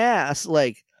kicked my ass.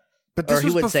 Like, But this or he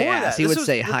was wouldn't say before ass. that. He This would was-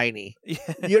 say hiney.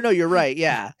 Yeah. You're right.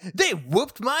 Yeah. They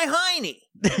whooped my hiney.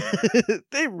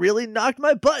 They really knocked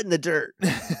my butt in the dirt.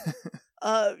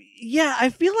 Yeah, I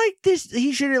feel like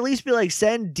he should at least be like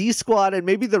send D Squad and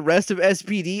maybe the rest of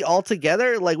SPD all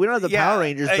together. Like we don't have the Power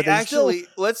Rangers, but actually,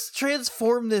 let's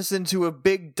transform this into a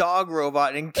big dog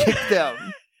robot and kick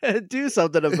them. do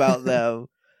something about them.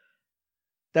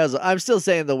 I'm still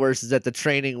saying the worst is that the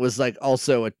training was like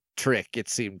also a trick. It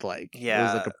seemed like it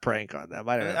was like a prank on them.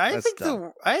 I don't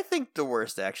know. I think the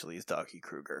worst actually is Doggy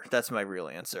Kruger. That's my real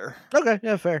answer. Okay,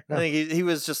 yeah, fair. No. I think he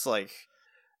was just like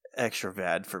extra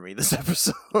bad for me this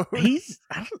episode. He's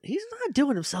not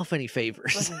doing himself any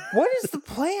favors. Like, what is the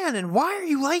plan and why are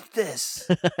you like this?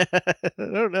 I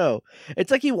don't know.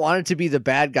 It's like he wanted to be the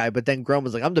bad guy, but then Grum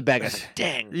was like, I'm the bad guy. I was like,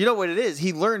 dang. You know what it is?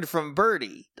 He learned from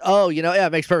Birdie. Oh, yeah,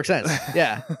 it makes perfect sense.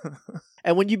 Yeah.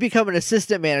 And when you become an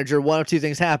assistant manager, one of two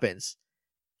things happens.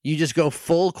 You just go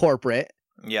full corporate.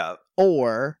 Yeah.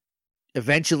 Or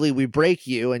eventually we break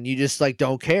you and you just like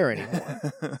don't care anymore.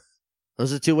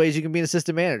 Those are two ways you can be an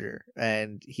assistant manager.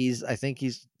 And I think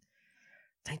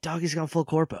Doggy's gone full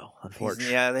corpo,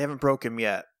 unfortunately. Yeah, they haven't broke him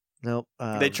yet. Nope.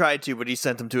 They tried to, but he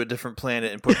sent them to a different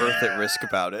planet and put Earth at risk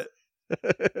about it.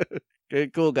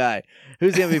 Good, cool guy.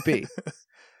 Who's the MVP?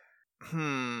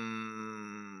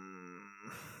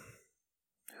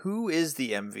 Who is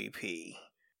the MVP?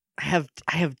 I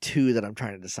have two that I'm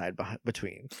trying to decide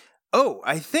between. Oh,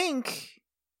 I think...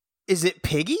 Is it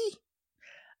Piggy?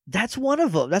 That's one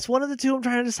of them. That's one of the two I'm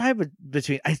trying to decide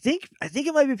between. I think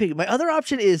it might be Piggy. My other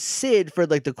option is Sid for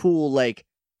like the cool like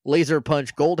laser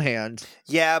punch gold hand.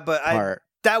 Yeah, but part.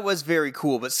 That was very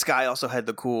cool. But Sky also had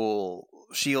the cool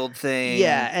shield thing.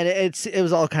 Yeah, and it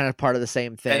was all kind of part of the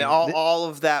same thing. And all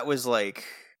of that was like,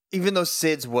 even though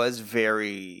Sid's was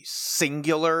very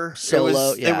singular,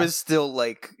 solo, it was still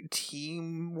like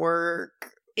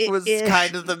teamwork. It was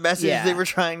kind of the message they were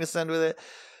trying to send with it.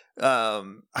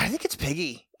 I think it's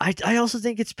Piggy. I also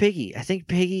think it's Piggy. I think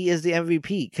Piggy is the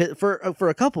MVP for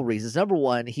a couple reasons. Number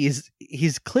one, he's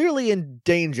clearly in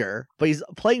danger, but he's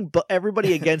playing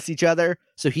everybody against each other,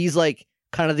 so he's like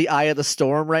kind of the eye of the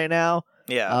storm right now.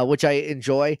 Yeah, which I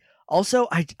enjoy. Also,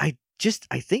 I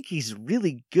think he's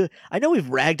really good. I know we've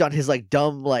ragged on his like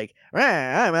dumb like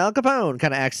I'm Al Capone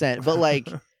kind of accent, but like.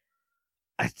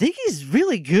 I think he's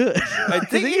really good. I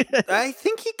think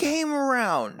he came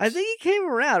around. I think he came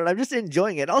around, and I'm just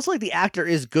enjoying it. Also, like the actor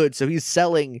is good, so he's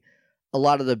selling a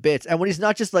lot of the bits. And when he's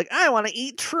not just like, I want to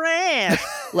eat trash,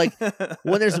 like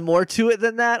when there's more to it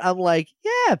than that, I'm like,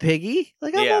 yeah, Piggy.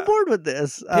 Like I'm on board with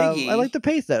this. Piggy, I like the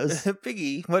pathos.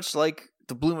 Piggy, much like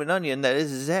the bloomin' onion that is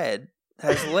his head,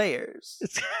 has layers.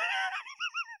 It's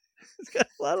got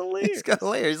a lot of layers. He's got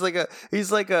layers.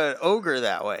 He's like a ogre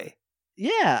that way.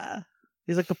 Yeah.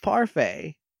 He's like a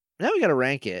parfait. Now we got to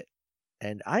rank it.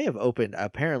 And I have opened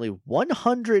apparently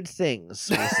 100 things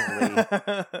recently.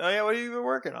 Oh yeah, what have you been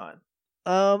working on?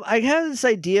 I have this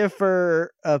idea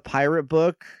for a pirate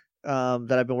book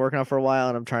that I've been working on for a while,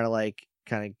 and I'm trying to like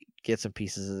kind of get some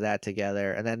pieces of that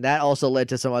together. And then that also led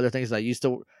to some other things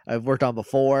I've worked on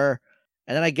before.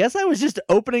 And then I guess I was just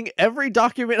opening every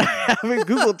document I have in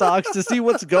Google Docs to see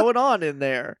what's going on in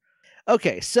there.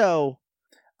 Okay, so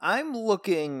I'm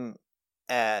looking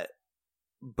at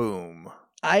Boom.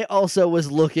 I also was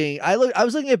looking. I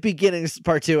was looking at Beginnings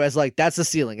Part 2 as like that's the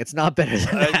ceiling. It's not better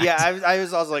than that. Yeah, I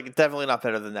was also like definitely not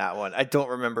better than that one. I don't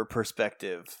remember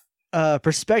Perspective.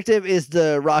 Perspective is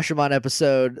the Rashomon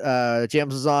episode.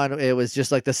 James was on. It was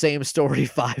just like the same story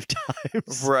 5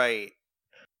 times. Right.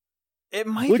 It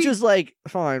might, which is like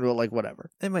fine, but like whatever.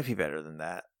 It might be better than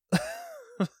that.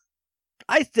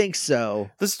 I think so.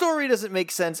 The story doesn't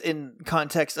make sense in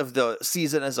context of the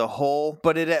season as a whole,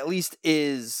 but it at least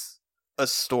is a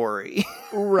story.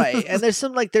 Right. And there's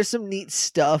some neat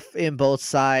stuff in both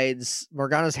sides.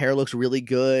 Morgana's hair looks really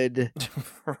good.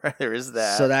 Right, there is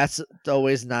that. So that's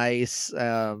always nice.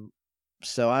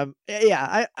 So I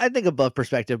think above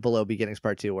Perspective, below Beginnings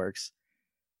Part 2 works.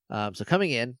 So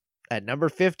coming in at number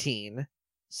 15,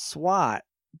 SWAT,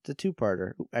 the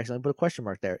 2-parter. Actually, I put a question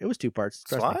mark there. It was 2 parts.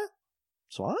 SWAT?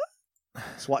 SWAT?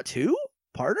 SWAT 2?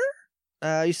 Parter?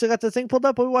 You still got the thing pulled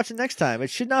up? We'll be watching next time. It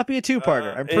should not be a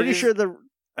 2-parter. I'm pretty sure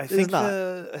I think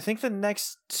the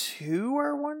next 2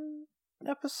 are 1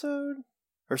 episode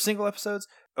or single episodes.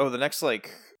 Oh, the next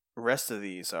like rest of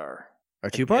these are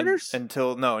 2-parters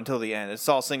until the end. It's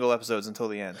all single episodes until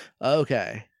the end.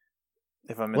 Okay.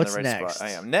 If I'm in What's the right next? spot,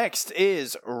 I am. Next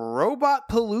is Robot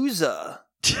Palooza.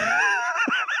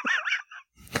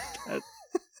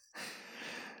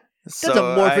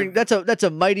 That's a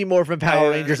Mighty Morphin Power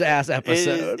Rangers ass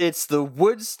episode. It's the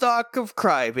Woodstock of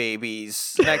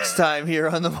crybabies next time here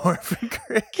on the Morphin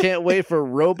Grid. Can't wait for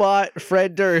Robot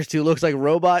Fred Durst, who looks like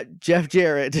Robot Jeff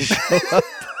Jarrett, to show up.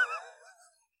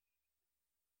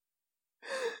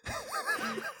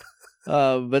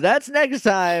 But that's next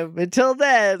time. Until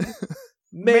then,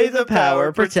 may the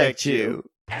power protect you.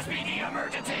 SPD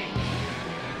emergency!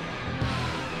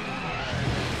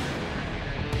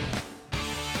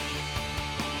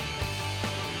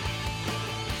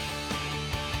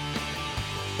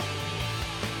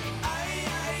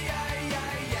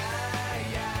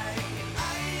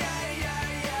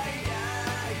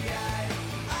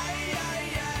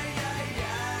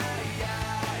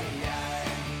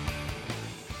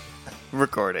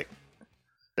 Recording.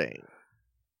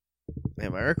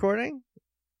 Am I recording?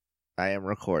 I am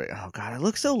recording. Oh god, I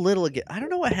look so little again. I don't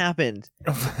know what happened.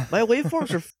 My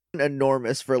waveforms are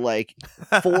enormous for like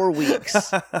 4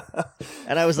 weeks,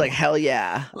 and I was like, "Hell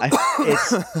yeah,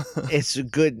 it's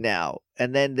good now."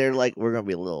 And then they're like, "We're gonna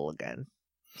be little again."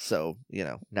 So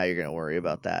now you're gonna worry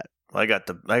about that. I got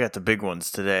the big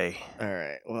ones today. All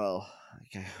right. Well,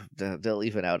 they'll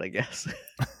even out, I guess.